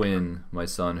took Quinn, my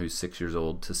son, who's 6 years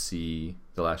old, to see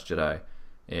The Last Jedi,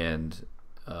 and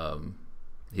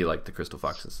he liked the crystal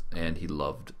foxes, and he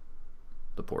loved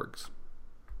the porgs.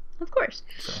 Of course.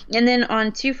 So. And then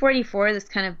on 244, this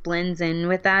kind of blends in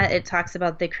with that. It talks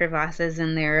about the crevasses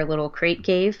in their little crate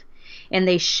cave, and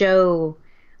they show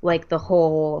like the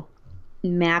whole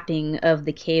mapping of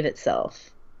the cave itself,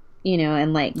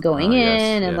 and like going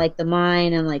in and like the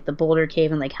mine and like the boulder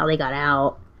cave and like how they got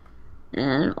out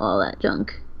and all that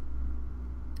junk.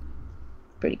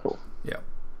 Pretty cool. Yeah.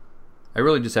 I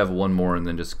really just have one more and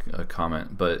then just a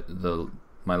comment, but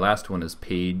my last one is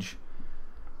Paige.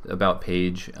 About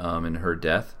Paige and her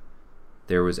death.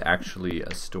 There was actually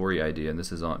a story idea, and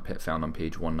this is found on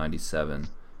page 197,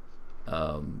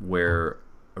 where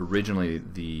originally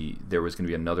there was going to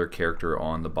be another character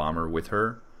on the bomber with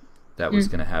her that was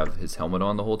going to have his helmet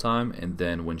on the whole time, and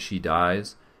then when she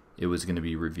dies, it was going to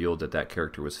be revealed that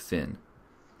character was Finn,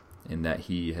 and that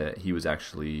he was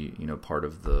actually part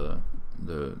of the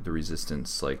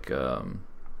resistance, like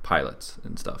pilots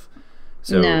and stuff.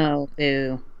 So no,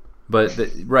 boo. But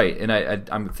right, and I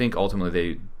think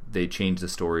ultimately they changed the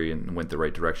story and went the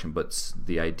right direction. But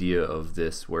the idea of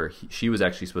this, where she was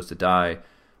actually supposed to die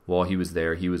while he was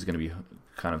there, he was going to be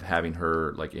kind of having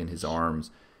her like in his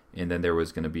arms, and then there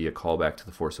was going to be a callback to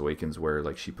The Force Awakens where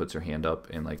like she puts her hand up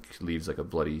and like leaves like a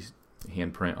bloody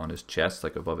handprint on his chest,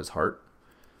 like above his heart,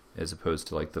 as opposed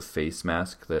to like the face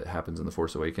mask that happens in The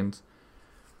Force Awakens.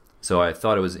 So I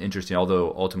thought it was interesting,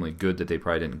 although ultimately good that they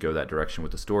probably didn't go that direction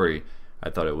with the story. I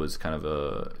thought it was kind of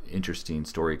a interesting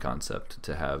story concept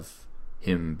to have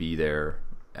him be there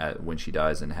when she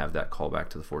dies and have that callback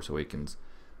to The Force Awakens.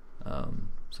 So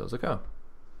I was like, oh,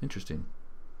 interesting.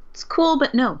 It's cool,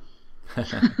 but no.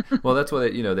 Well, that's why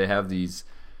they have these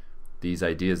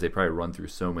ideas. They probably run through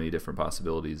so many different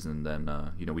possibilities, and then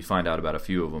we find out about a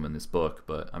few of them in this book,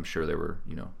 but I'm sure there were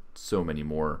so many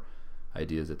more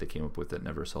ideas that they came up with that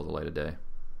never saw the light of day.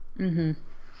 Mm-hmm.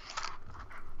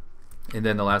 And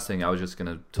then the last thing I was just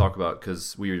going to talk about,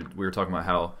 because we were talking about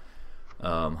how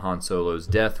Han Solo's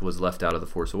death was left out of the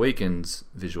Force Awakens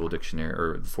visual dictionary,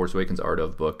 or the Force Awakens Art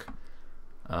of book.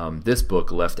 This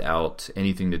book left out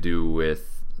anything to do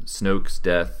with Snoke's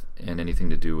death and anything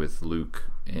to do with Luke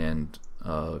and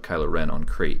Kylo Ren on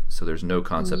Crate. So there's no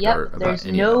concept art about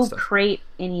any of that stuff. There's no Crate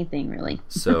anything, really.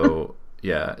 So,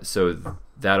 yeah, so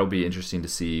that'll be interesting to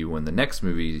see when the next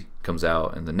movie comes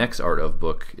out and the next Art of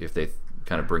book, if they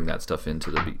kind of bring that stuff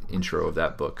into the intro of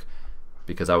that book,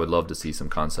 because I would love to see some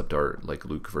concept art like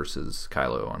Luke versus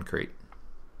Kylo on Crate.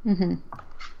 Mm-hmm.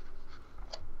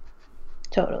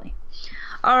 Totally.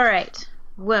 All right.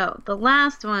 Well, the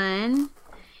last one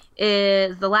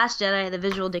is The Last Jedi, the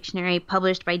visual dictionary,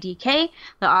 published by DK.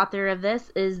 The author of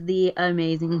this is the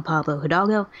amazing Pablo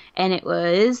Hidalgo, and it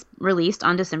was released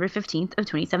on December 15th of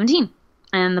 2017.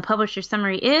 And the publisher's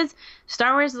summary is: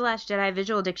 Star Wars The Last Jedi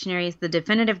Visual Dictionary is the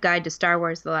definitive guide to Star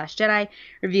Wars The Last Jedi,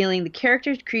 revealing the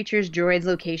characters, creatures, droids,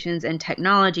 locations, and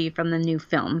technology from the new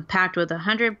film, packed with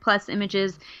 100+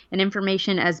 images and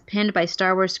information as penned by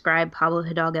Star Wars scribe Pablo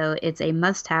Hidalgo. It's a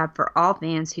must-have for all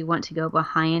fans who want to go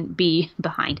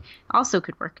behind, also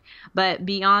could work, but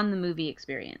beyond the movie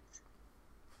experience.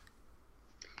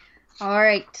 All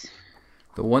right.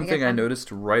 The one thing I noticed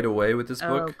right away with this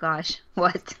book... Oh, gosh.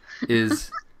 What?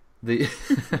 ...is the...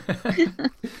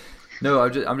 No,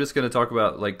 I'm just going to talk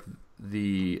about, like,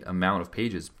 the amount of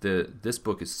pages. This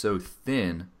book is so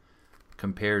thin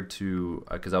compared to...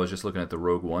 Because I was just looking at the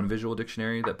Rogue One visual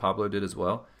dictionary that Pablo did as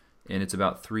well, and it's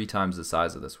about 3 times the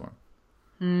size of this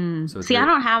one. So See, I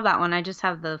don't have that one. I just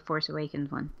have the Force Awakens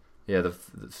one. Yeah,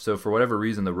 so for whatever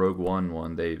reason, the Rogue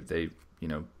One, they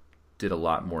did a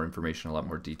lot more information, a lot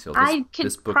more detail.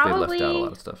 This book, they left out a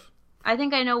lot of stuff. I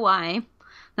think I know why.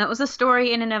 That was a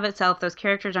story in and of itself. Those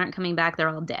characters aren't coming back. They're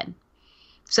all dead.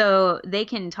 So they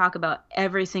can talk about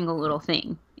every single little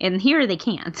thing. And here they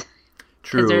can't.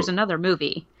 True. Because there's another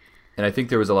movie. And I think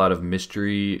there was a lot of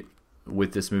mystery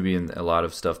with this movie and a lot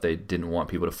of stuff they didn't want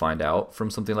people to find out from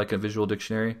something like a visual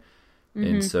dictionary. Mm-hmm.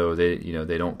 And so they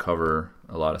don't cover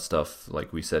a lot of stuff,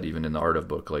 like we said, even in the Art of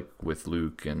book, like with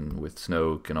Luke and with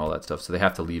Snoke and all that stuff. So they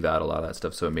have to leave out a lot of that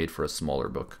stuff. So it made for a smaller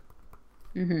book.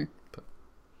 Mm-hmm.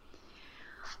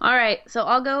 All right. So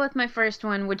I'll go with my first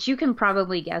one, which you can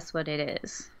probably guess what it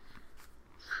is.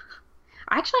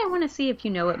 Actually, I want to see if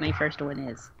you know what my first one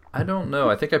is. I don't know.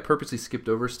 I think I purposely skipped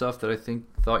over stuff that I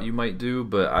thought you might do,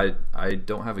 but I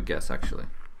don't have a guess, actually.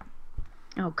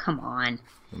 Oh, come on.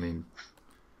 I mean...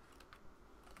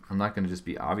 I'm not going to just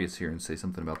be obvious here and say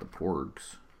something about the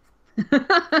Porgs.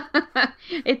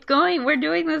 We're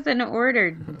doing this in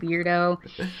order, weirdo.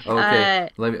 Okay.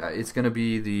 It's going to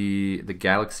be the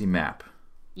galaxy map.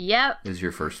 Yep. Is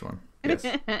your first one. Yes.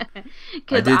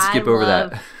 I did skip over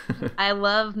that. I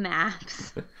love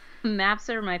maps. Maps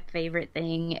are my favorite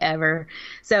thing ever.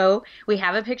 So we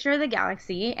have a picture of the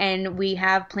galaxy, and we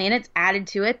have planets added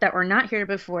to it that were not here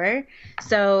before.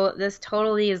 So this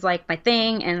totally is like my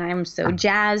thing, and I'm so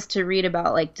jazzed to read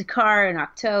about like Dakar and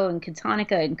Ahch-To and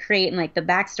Katonika and Crate and like the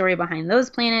backstory behind those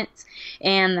planets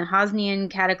and the Hosnian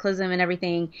cataclysm and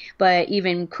everything. But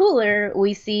even cooler,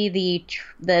 we see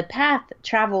the path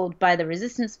traveled by the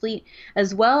Resistance fleet,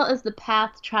 as well as the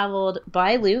path traveled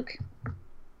by Luke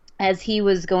as he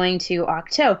was going to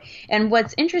Ahch-To. And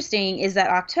what's interesting is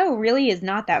that Ahch-To really is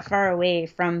not that far away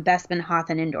from Bespin, Hoth,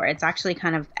 and Endor. It's actually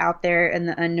kind of out there in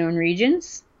the unknown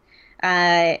regions,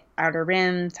 Outer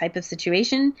Rim type of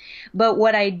situation. But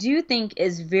what I do think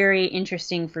is very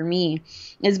interesting for me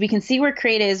is we can see where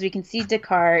Crate is, we can see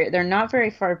Dakar. They're not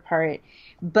very far apart,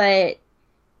 but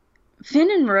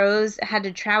Finn and Rose had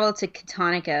to travel to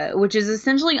Katonika, which is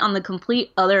essentially on the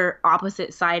complete other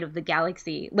opposite side of the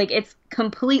galaxy. Like, it's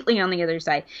completely on the other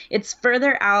side. It's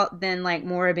further out than, like,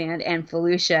 Moraband and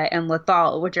Felucia and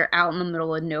Lothal, which are out in the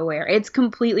middle of nowhere. It's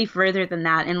completely further than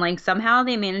that, and, like, somehow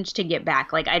they managed to get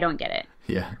back. Like, I don't get it.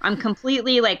 Yeah. I'm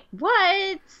completely like,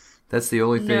 what? That's the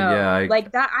only thing, yeah.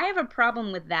 Like, that, I have a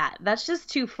problem with that. That's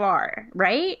just too far,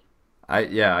 right?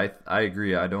 I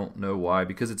agree. I don't know why.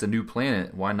 Because it's a new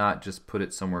planet, why not just put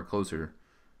it somewhere closer?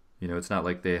 You know, it's not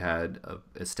like they had an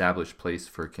established place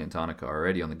for Cantonica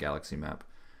already on the galaxy map.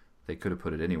 They could have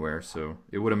put it anywhere, so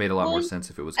it would have made a lot more sense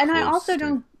if it was close. And I also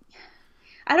don't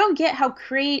get how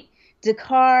Crate,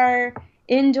 Dakar,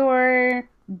 Endor,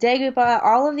 Dagobah,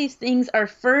 all of these things are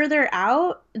further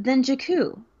out than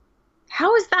Jakku.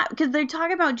 How is that? Because they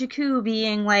talk about Jakku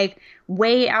being, like,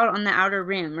 way out on the Outer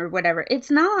Rim or whatever.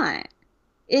 It's not.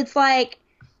 It's like,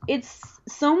 it's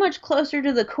so much closer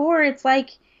to the core. It's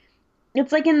like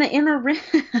in the Inner Rim.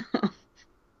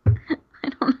 I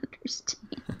don't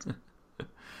understand.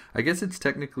 I guess it's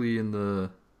technically in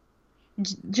the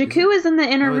Jakku is in the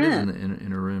inner rim. It is in the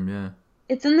inner rim, yeah.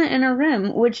 It's in the inner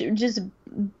rim, which just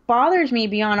bothers me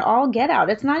beyond all get out.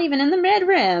 It's not even in the mid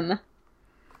rim.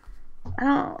 I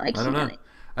don't know.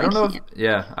 I don't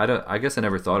know. I guess I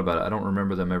never thought about it. I don't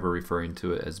remember them ever referring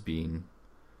to it as being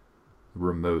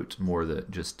remote. More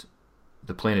that just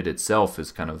the planet itself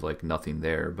is kind of like nothing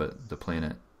there, but the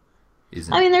planet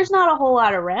isn't. I mean, there's not a whole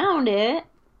lot around it.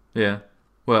 Yeah.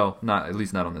 Well, at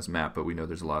least not on this map, but we know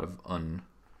there's a lot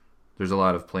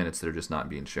of planets that are just not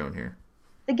being shown here.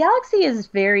 The galaxy is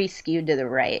very skewed to the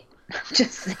right.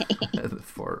 Just saying.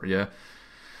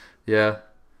 Yeah.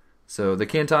 So the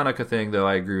Cantonica thing, though,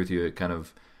 I agree with you. It kind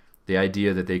of the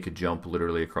idea that they could jump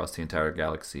literally across the entire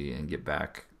galaxy and get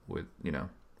back with,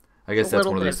 I guess that's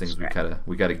one of those things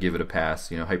we got to give it a pass.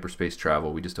 Hyperspace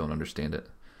travel, we just don't understand it.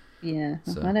 Yeah,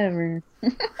 so. Whatever.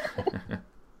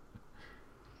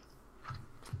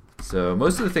 So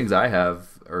most of the things I have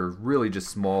are really just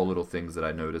small little things that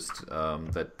I noticed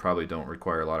that probably don't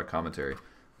require a lot of commentary.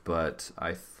 But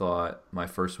I thought my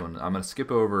first one, I'm going to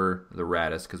skip over the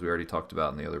Raddus because we already talked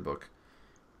about in the other book.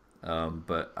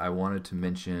 But I wanted to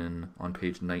mention on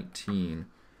page 19,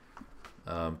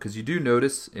 because you do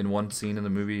notice in one scene in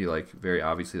the movie, like very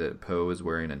obviously that Poe is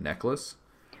wearing a necklace.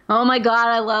 Oh my god,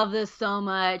 I love this so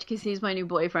much because he's my new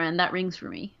boyfriend. That rings for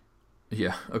me.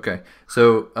 Yeah, okay.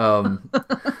 So,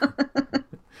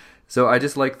 so I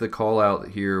just like the call out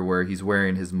here where he's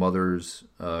wearing his mother's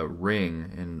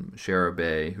ring in Shara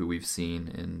Bay, who we've seen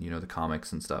in, the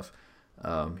comics and stuff.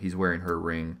 He's wearing her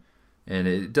ring. And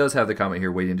it does have the comment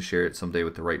here, waiting to share it someday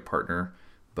with the right partner.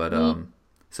 But,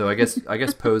 so I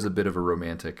guess Poe's a bit of a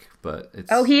romantic, but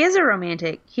it's... Oh, he is a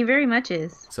romantic. He very much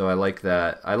is. So I like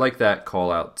that. I like that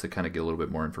call out to kind of get a little bit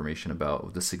more information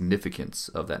about the significance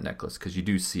of that necklace, because you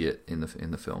do see it in the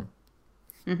film.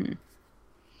 Mm-hmm.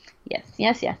 Yes.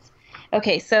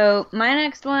 Okay, so my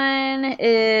next one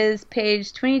is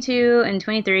page 22 and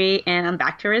 23, and I'm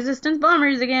back to Resistance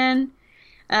bombers again.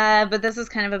 But this is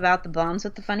kind of about the bombs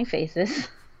with the funny faces.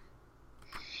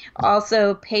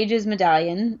 Also, Paige's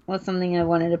medallion was something I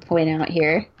wanted to point out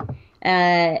here.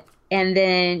 And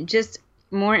then just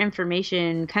more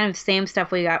information, kind of same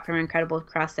stuff we got from Incredible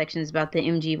Cross Sections about the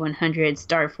MG-100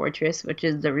 Star Fortress, which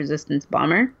is the Resistance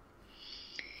bomber.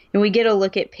 And we get a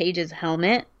look at Paige's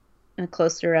helmet, a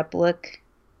closer up look,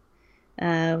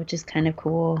 which is kind of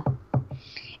cool.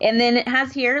 And then it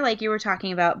has here, like you were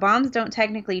talking about, bombs don't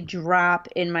technically drop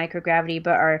in microgravity,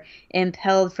 but are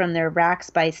impelled from their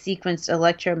racks by sequenced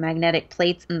electromagnetic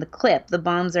plates in the clip. The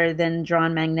bombs are then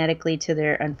drawn magnetically to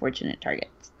their unfortunate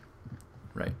targets.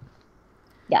 Right.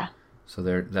 Yeah. So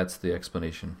that's the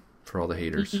explanation for all the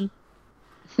haters.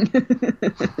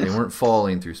 Mm-hmm. They weren't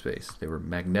falling through space. They were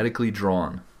magnetically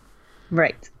drawn.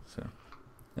 Right. So,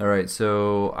 all right.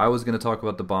 So I was going to talk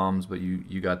about the bombs, but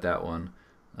you got that one.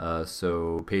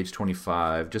 So page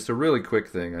 25, just a really quick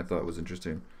thing I thought was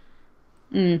interesting.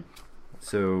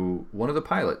 So one of the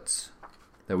pilots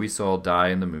that we saw die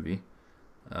in the movie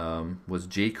was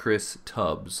J. Chris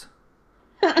Tubbs,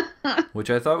 which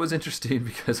I thought was interesting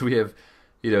because we have,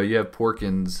 you have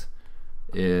Porkins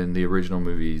in the original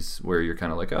movies where you're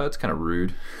kind of like, oh, it's kind of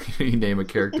rude. You name a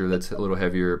character that's a little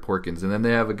heavier, Porkins, and then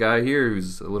they have a guy here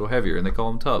who's a little heavier and they call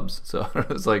him Tubbs. So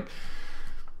it's like,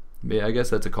 yeah, I guess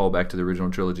that's a callback to the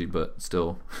original trilogy, but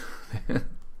still.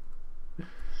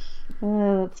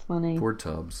 Oh, that's funny. Poor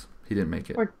Tubbs. He didn't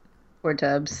make it. Poor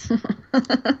Tubbs.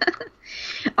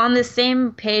 On the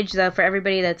same page, though, for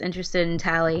everybody that's interested in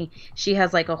Tally, she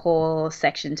has like a whole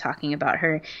section talking about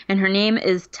her. And her name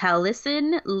is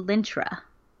Taliesin Lintra.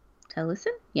 Taliesin?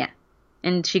 Yeah.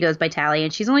 And she goes by Tally,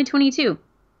 and she's only 22.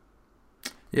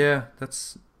 Yeah,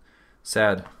 that's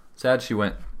sad. Sad she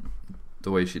went the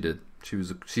way she did.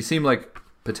 She seemed like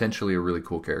potentially a really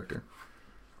cool character.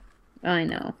 I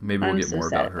know. Maybe we'll get more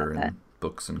about her in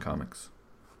books and comics.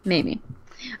 Maybe.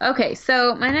 Okay,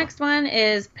 so my next one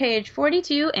is page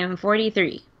 42 and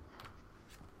 43.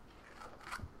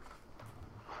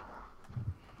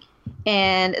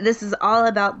 And this is all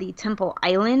about the Temple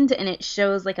Island, and it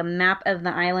shows like a map of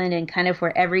the island and kind of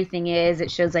where everything is.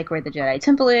 It shows like where the Jedi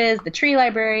Temple is, the Tree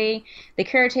Library, the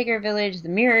Caretaker Village, the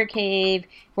Mirror Cave,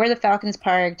 where the Falcon's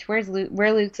parked, where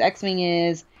Luke's X-Wing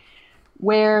is,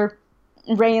 where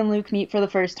Rey and Luke meet for the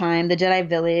first time, the Jedi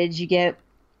Village. You get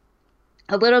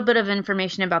a little bit of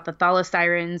information about the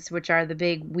Thala-Sirens, which are the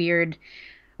big, weird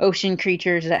ocean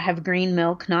creatures that have green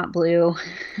milk, not blue.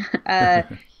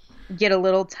 Get a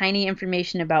little tiny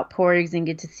information about porgs and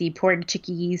get to see porg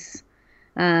chickies,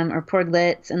 or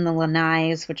porglets, and the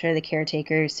lanais, which are the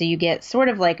caretakers. So you get sort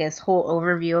of like this whole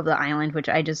overview of the island, which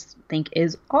I just think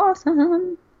is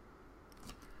awesome.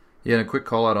 Yeah, and a quick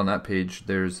call out on that page.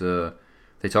 There's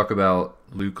They talk about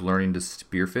Luke learning to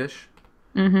spearfish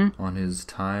on his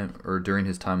time, or during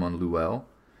his time on Luel,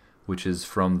 which is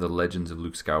from the Legends of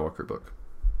Luke Skywalker book.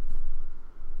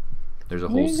 There's a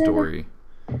whole story.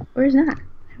 Where's that?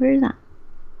 Where is that?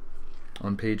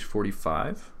 On page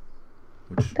 45.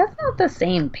 Which... That's not the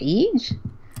same page.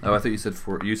 Oh, I thought you said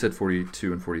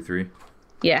 42 and 43.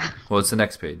 Yeah. Well, it's the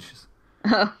next page.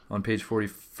 Oh. On page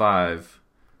 45,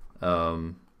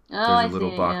 there's a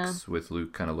little box with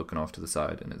Luke kind of looking off to the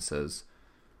side, and it says,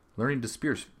 learning to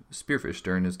spearfish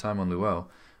during his time on Luel,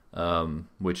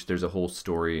 which there's a whole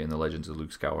story in the Legends of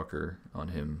Luke Skywalker on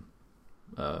him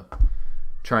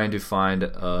trying to find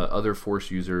other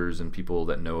Force users and people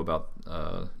that know about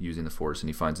using the Force, and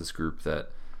he finds this group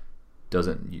that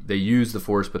they use the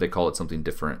Force, but they call it something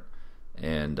different,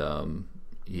 and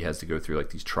he has to go through like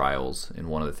these trials, and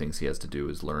one of the things he has to do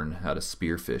is learn how to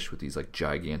spearfish with these like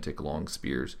gigantic long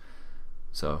spears.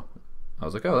 So I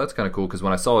was like, oh, that's kind of cool, because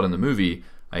when I saw it in the movie,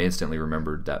 I instantly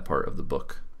remembered that part of the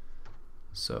book.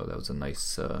 So that was a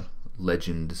nice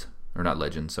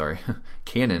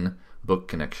canon book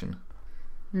connection.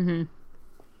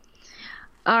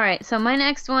 All right, so my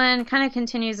next one kind of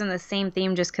continues on the same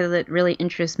theme just because it really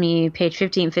interests me. Page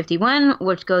 50 and 51,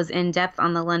 which goes in depth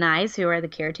on the Lanais, who are the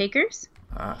caretakers.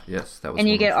 Ah, yes, that was. And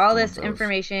you get all this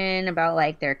information about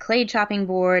like their clay chopping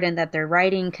board, and that their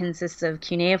writing consists of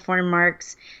cuneiform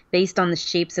marks based on the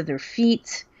shapes of their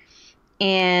feet,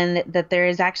 and that there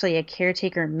is actually a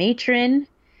caretaker matron,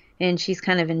 and she's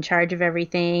kind of in charge of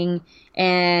everything.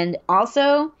 And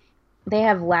also, they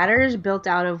have ladders built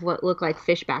out of what look like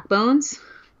fish backbones,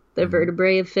 the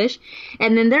vertebrae of fish.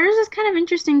 And then there's this kind of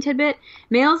interesting tidbit.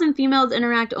 Males and females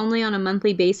interact only on a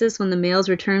monthly basis. When the males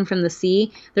return from the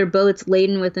sea, their boats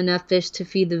laden with enough fish to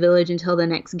feed the village until the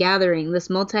next gathering. This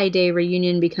multi-day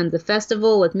reunion becomes a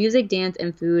festival with music, dance,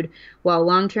 and food, while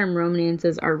long-term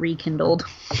romances are rekindled.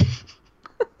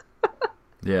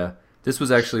 Yeah. This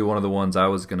was actually one of the ones I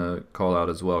was going to call out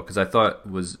as well, because I thought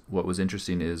what was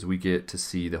interesting is we get to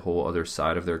see the whole other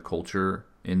side of their culture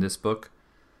in this book.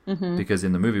 Because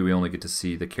in the movie we only get to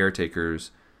see the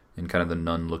caretakers and kind of the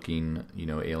nun-looking,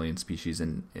 alien species,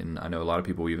 and I know a lot of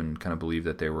people even kind of believe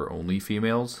that they were only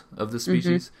females of the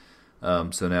species.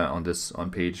 So now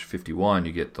on page 51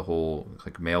 you get the whole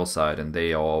like male side, and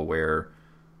they all wear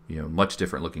much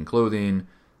different looking clothing.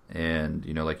 And,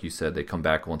 like you said, they come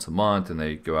back once a month and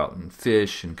they go out and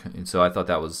fish. And so I thought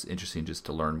that was interesting just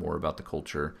to learn more about the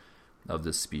culture of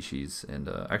this species. And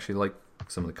actually like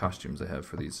some of the costumes they have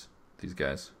for these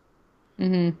guys.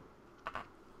 It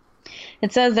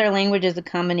says their language is a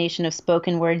combination of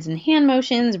spoken words and hand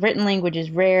motions. Written language is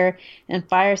rare, and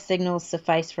fire signals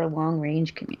suffice for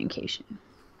long-range communication.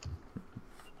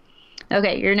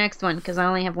 Okay, your next one, because I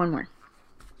only have one more.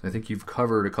 I think you've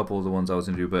covered a couple of the ones I was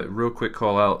going to do, but real quick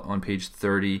call out on page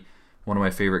 30. One of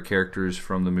my favorite characters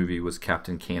from the movie was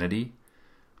Captain Kennedy.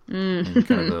 And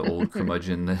kind of the old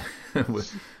curmudgeon that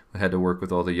had to work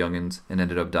with all the youngins and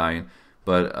ended up dying.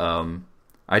 But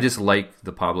I just like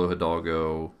the Pablo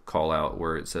Hidalgo call out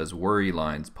where it says, worry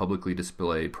lines publicly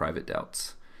display private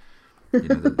doubts.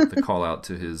 The call out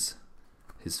to his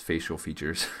facial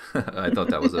features. I thought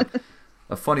that was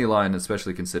a funny line,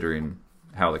 especially considering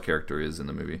how the character is in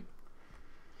the movie.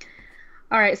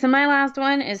 All right, so my last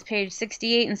one is page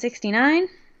 68 and 69.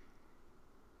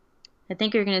 I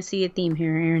think you're going to see a theme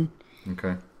here, Aaron.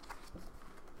 Okay.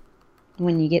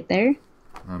 When you get there.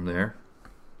 I'm there.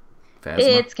 Phasma.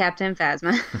 It's Captain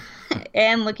Phasma.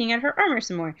 And looking at her armor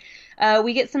some more.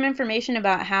 We get some information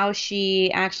about how she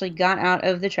actually got out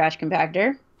of the trash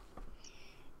compactor.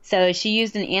 So she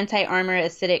used an anti-armor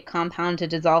acidic compound to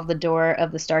dissolve the door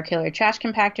of the Starkiller trash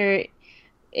compactor,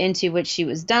 into which she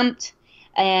was dumped,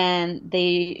 and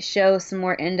they show some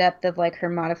more in-depth of like her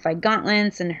modified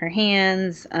gauntlets and her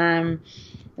hands.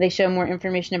 They show more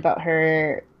information about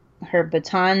her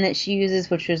baton that she uses,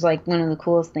 which was like one of the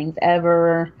coolest things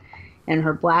ever, and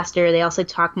her blaster. They also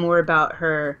talk more about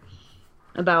her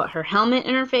helmet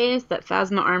interface, that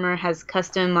Phasma armor has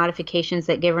custom modifications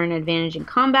that give her an advantage in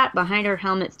combat. Behind her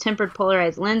helmet's tempered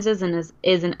polarized lenses and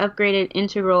is an upgraded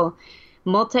integral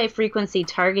multi-frequency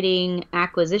targeting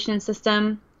acquisition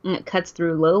system, and it cuts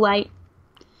through low light.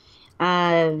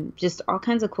 Just all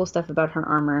kinds of cool stuff about her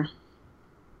armor.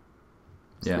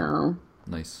 Yeah. So,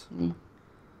 nice.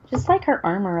 Just like her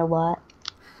armor a lot.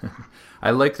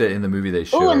 I like that in the movie they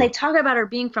show. Oh, and they talk about her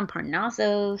being from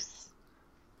Parnassus.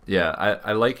 Yeah,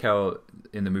 I like how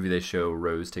in the movie they show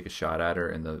Rose take a shot at her,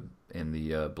 and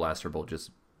the blaster bolt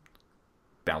just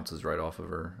bounces right off of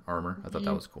her armor. I thought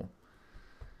that was cool.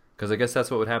 Because I guess that's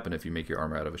what would happen if you make your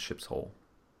armor out of a ship's hull.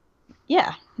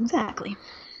 Yeah, exactly.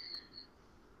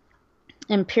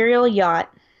 Imperial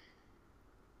yacht.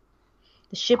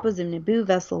 The ship was a Naboo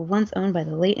vessel once owned by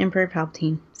the late Emperor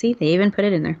Palpatine. See, they even put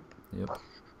it in there. Yep.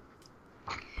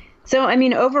 So, I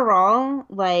mean, overall,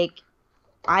 like,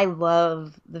 I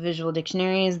love the visual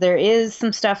dictionaries. There is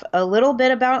some stuff a little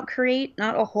bit about Create,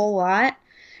 not a whole lot.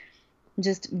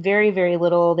 Just very, very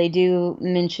little. They do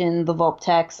mention the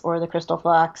Vulptex or the Crystal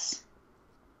Fox.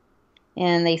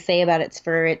 And they say about its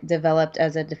fur, it developed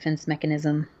as a defense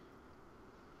mechanism.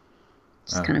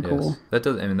 It's kind of cool. That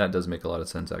does make a lot of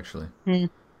sense, actually.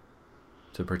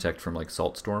 To protect from, like,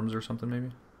 salt storms or something,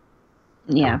 maybe?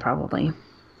 Yeah, probably.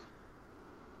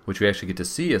 Which we actually get to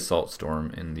see a salt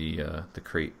storm in the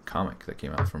Crate comic that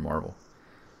came out from Marvel.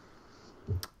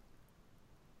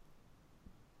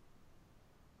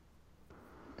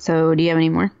 So, do you have any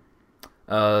more?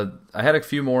 I had a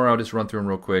few more. I'll just run through them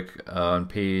real quick. On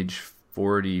page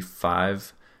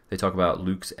 45, they talk about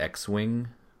Luke's X-Wing.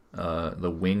 The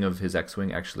wing of his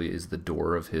X-Wing actually is the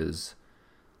door of his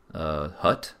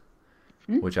hut,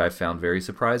 which I found very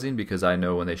surprising because I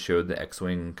know when they showed the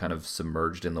X-Wing kind of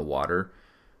submerged in the water,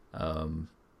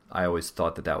 I always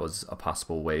thought that was a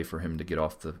possible way for him to get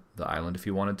off the island if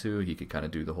he wanted to. He could kind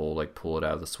of do the whole, like, pull it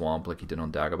out of the swamp like he did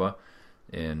on Dagobah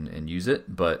and use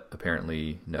it, but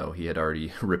apparently no, he had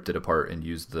already ripped it apart and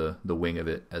used the wing of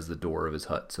it as the door of his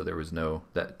hut, so there was no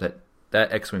that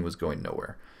X-Wing was going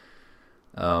nowhere.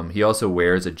 He also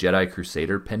wears a Jedi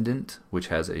Crusader pendant, which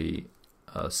has a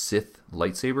Sith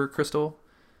lightsaber crystal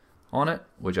on it,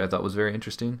 which I thought was very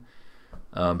interesting,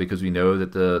 because we know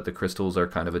that the crystals are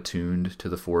kind of attuned to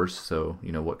the Force, so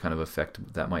you know what kind of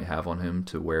effect that might have on him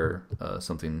to wear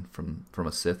something from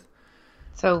a Sith.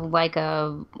 So, like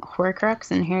a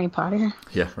Horcrux in Harry Potter?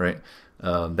 Yeah, right.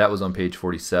 That was on page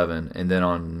 47, and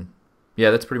then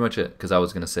that's pretty much it, because I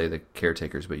was going to say the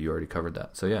caretakers, but you already covered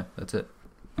that. So yeah, that's it.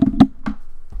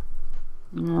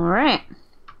 All right.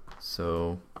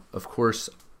 So, of course,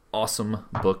 awesome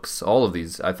books. All of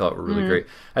these I thought were really great.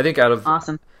 I think out of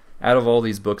all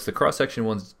these books, the cross-section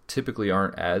ones typically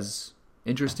aren't as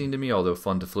interesting to me, although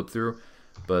fun to flip through.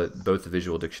 But both the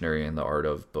visual dictionary and the art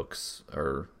of books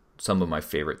are some of my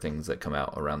favorite things that come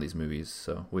out around these movies.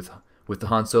 So with the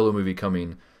Han Solo movie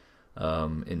coming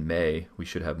in May, we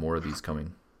should have more of these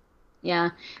coming. Yeah.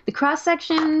 The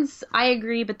cross-sections, I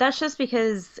agree, but that's just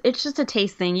because it's just a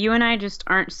taste thing. You and I just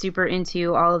aren't super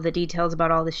into all of the details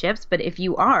about all the ships, but if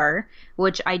you are,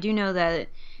 which I do know that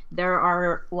there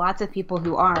are lots of people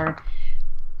who are,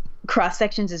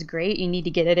 cross-sections is great. You need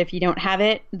to get it if you don't have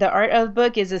it. The art of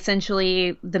book is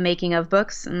essentially the making of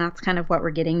books, and that's kind of what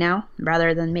we're getting now,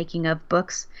 rather than making of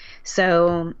books.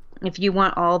 So if you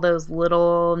want all those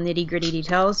little nitty-gritty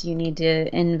details, you need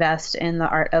to invest in the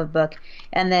art of book.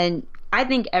 And then I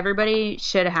think everybody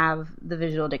should have the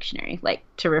visual dictionary, like,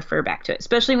 to refer back to it,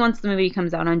 especially once the movie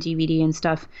comes out on DVD and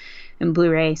stuff and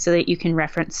Blu-ray, so that you can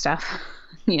reference stuff,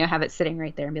 have it sitting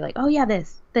right there and be like, oh yeah,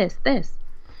 this.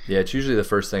 Yeah, it's usually the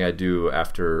first thing I do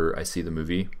after I see the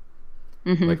movie.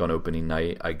 Like on opening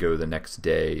night, I go the next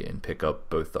day and pick up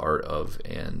both the art of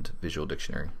and visual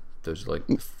dictionary. Those are like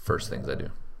the first things I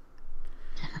do.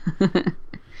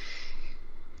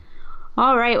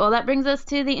 All right, well, that brings us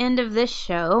to the end of this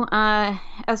show.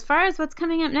 As far as what's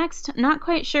coming up next, not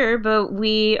quite sure, but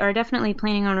we are definitely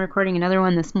planning on recording another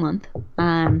one this month.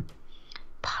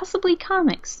 Possibly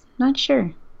comics. Not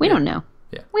sure. We don't know.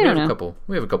 Yeah, we don't know.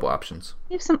 We have a couple options.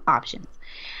 We have some options.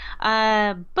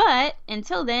 But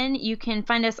until then, you can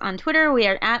find us on Twitter. We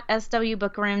are at SW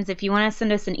Bookworms. If you want to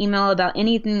send us an email about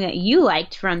anything that you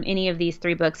liked from any of these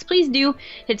three books, please do.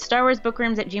 Hit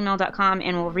StarWarsBookworms@gmail.com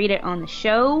and we'll read it on the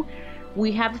show.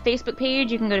 We have a Facebook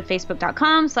page. You can go to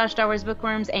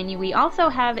facebook.com/StarWarsBookworms, and we also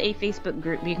have a Facebook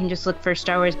group. You can just look for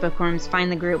Star Wars Bookworms,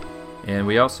 find the group. And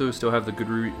we also still have the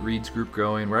Goodreads group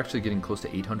going. We're actually getting close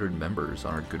to 800 members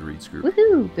on our Goodreads group.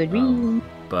 Woohoo, Goodreads.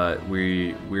 But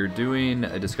we're doing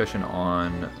a discussion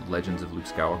on Legends of Luke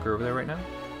Skywalker over there right now.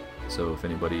 So if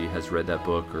anybody has read that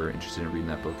book or interested in reading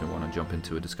that book and want to jump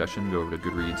into a discussion, go over to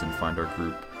Goodreads and find our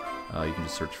group. You can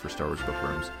just search for Star Wars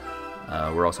Bookworms.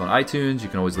 We're also on iTunes. You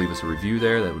can always leave us a review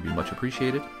there. That would be much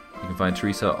appreciated. You can find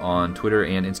Teresa on Twitter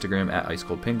and Instagram at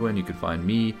IceColdPenguin. You can find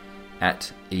me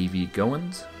at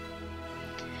AVGoins.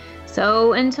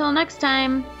 So until next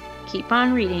time, keep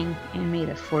on reading, and may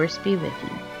the Force be with you.